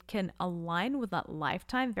process. Like it can align with that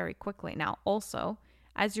lifetime very quickly. Now, also,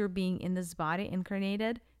 as you're being in this body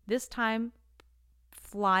incarnated, this time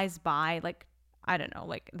flies by like, I don't know,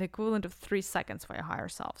 like the equivalent of 3 seconds for your higher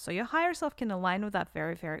self. So your higher self can align with that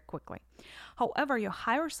very, very quickly. However, your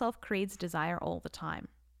higher self creates desire all the time.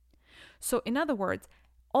 So in other words,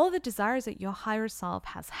 all the desires that your higher self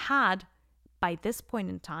has had by this point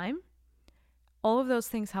in time, all of those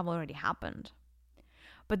things have already happened.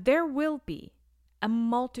 But there will be a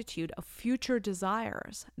multitude of future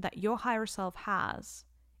desires that your higher self has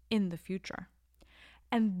in the future.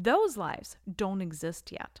 And those lives don't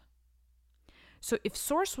exist yet. So if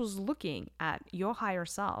Source was looking at your higher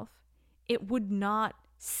self, it would not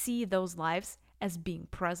see those lives as being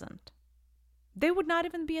present. They would not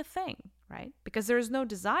even be a thing, right? Because there is no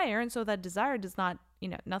desire, and so that desire does not,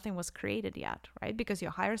 nothing was created yet, right? Because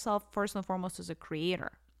your higher self, first and foremost, is a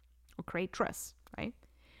creator or creatress, right?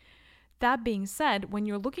 That being said, when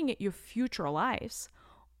you're looking at your future lives,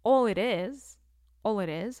 all it is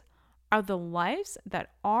are the lives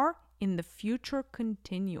that are in the future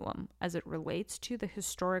continuum as it relates to the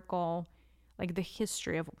historical, like the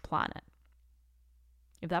history of a planet,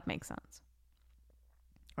 if that makes sense,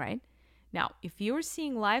 right? Now, if you're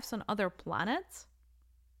seeing lives on other planets,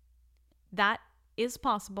 that is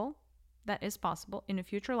possible. That is possible. In a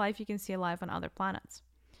future life, you can see a life on other planets.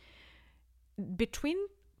 between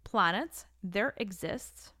planets, there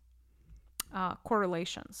exists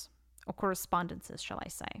correlations or correspondences, shall I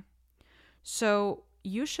say. So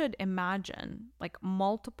you should imagine like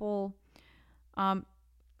multiple,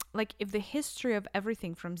 like if the history of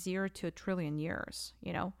everything from 0 to 1,000,000,000 years,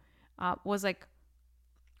 was like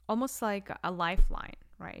almost like a lifeline,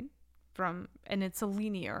 right? And it's a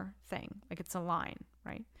linear thing, like it's a line,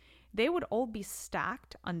 right? They would all be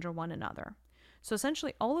stacked under one another. So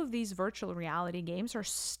essentially all of these virtual reality games are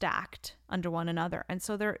stacked under one another. And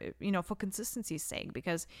so they're, for consistency's sake,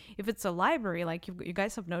 because if it's a library, like you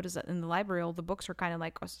guys have noticed that in the library, all the books are kind of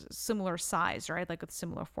like a similar size, right? Like with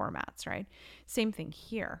similar formats, right? Same thing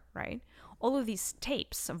here, right? All of these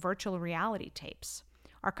tapes, virtual reality tapes,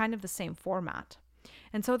 are kind of the same format.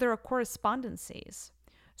 And so there are correspondences.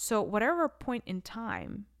 So whatever point in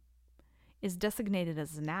time is designated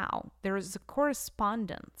as now, there is a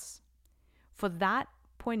correspondence for that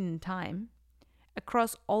point in time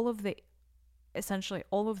across essentially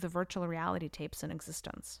all of the virtual reality tapes in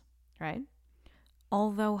existence, right?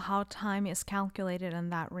 Although how time is calculated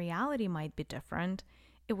and that reality might be different,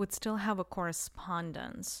 it would still have a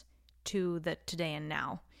correspondence to the today and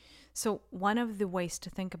now. So one of the ways to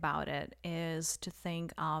think about it is to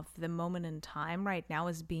think of the moment in time right now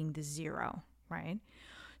as being the 0, right?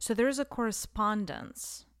 So there's a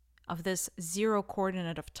correspondence of this 0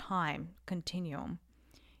 coordinate of time continuum,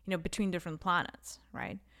 between different planets,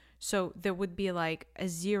 right? So there would be like a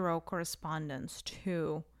 0 correspondence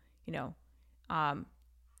to,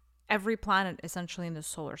 every planet essentially in the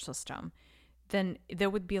solar system. Then there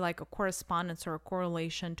would be like a correspondence or a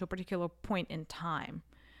correlation to a particular point in time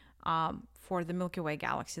for the Milky Way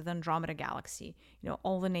galaxy, the Andromeda galaxy,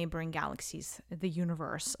 all the neighboring galaxies, the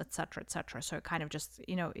universe, et cetera, et cetera. So it kind of just,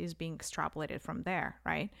 is being extrapolated from there,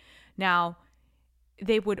 right? Now,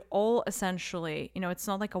 they would all essentially, it's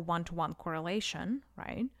not like a one-to-one correlation,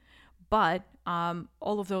 right? But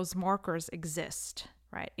all of those markers exist,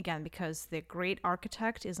 right? Again, because the great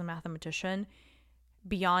architect is a mathematician.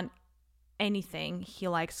 Beyond anything, he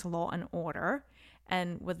likes law and order.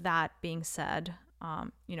 And with that being said,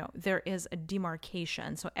 there is a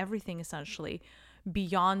demarcation. So everything essentially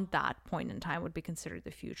beyond that point in time would be considered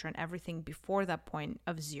the future, and everything before that point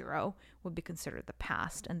of 0 would be considered the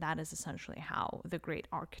past. And that is essentially how the great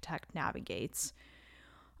architect navigates,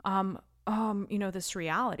 this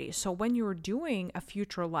reality. So when you're doing a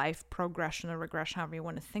future life progression or regression, however you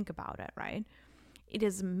want to think about it, right? It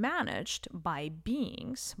is managed by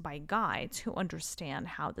beings, by guides who understand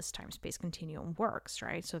how this time-space continuum works,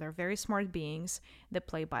 right? So they're very smart beings that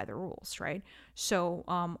play by the rules, right?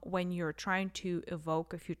 So when you're trying to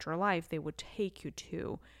evoke a future life, they would take you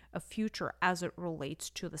to a future as it relates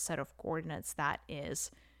to the set of coordinates that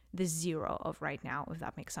is the 0 of right now, if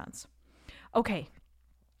that makes sense. Okay.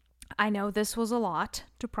 I know this was a lot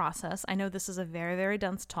to process. I know this is a very, very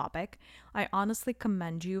dense topic. I honestly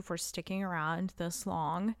commend you for sticking around this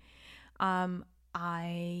long.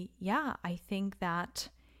 I think that,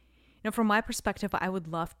 from my perspective, I would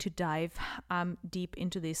love to dive deep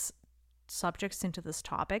into these subjects, into these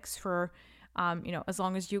topics for, as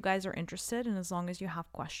long as you guys are interested and as long as you have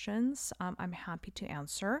questions, I'm happy to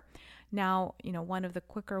answer. Now, one of the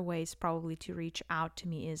quicker ways probably to reach out to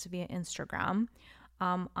me is via Instagram.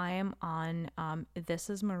 I am on This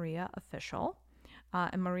Is Maria Official,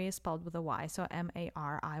 and Maria is spelled with a Y, so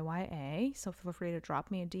Mariya. So feel free to drop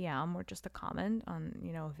me a DM or just a comment on,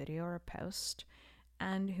 a video or a post.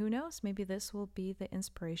 And who knows, maybe this will be the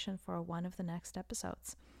inspiration for one of the next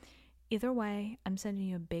episodes. Either way, I'm sending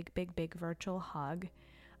you a big, big, big virtual hug.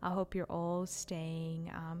 I hope you're all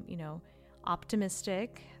staying,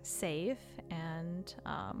 optimistic, safe, and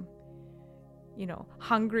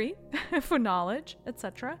hungry for knowledge,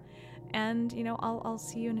 etc. And, I'll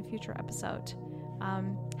see you in a future episode.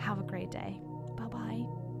 Have a great day. Bye-bye.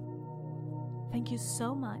 Thank you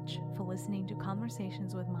so much for listening to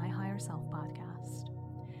Conversations with My Higher Self podcast.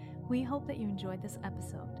 We hope that you enjoyed this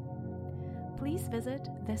episode. Please visit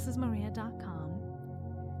thisismaria.com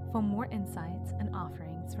for more insights and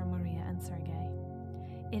offerings from Maria and Sergey.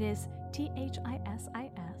 It is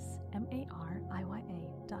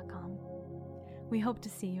thisismaria.com. We hope to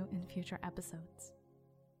see you in future episodes.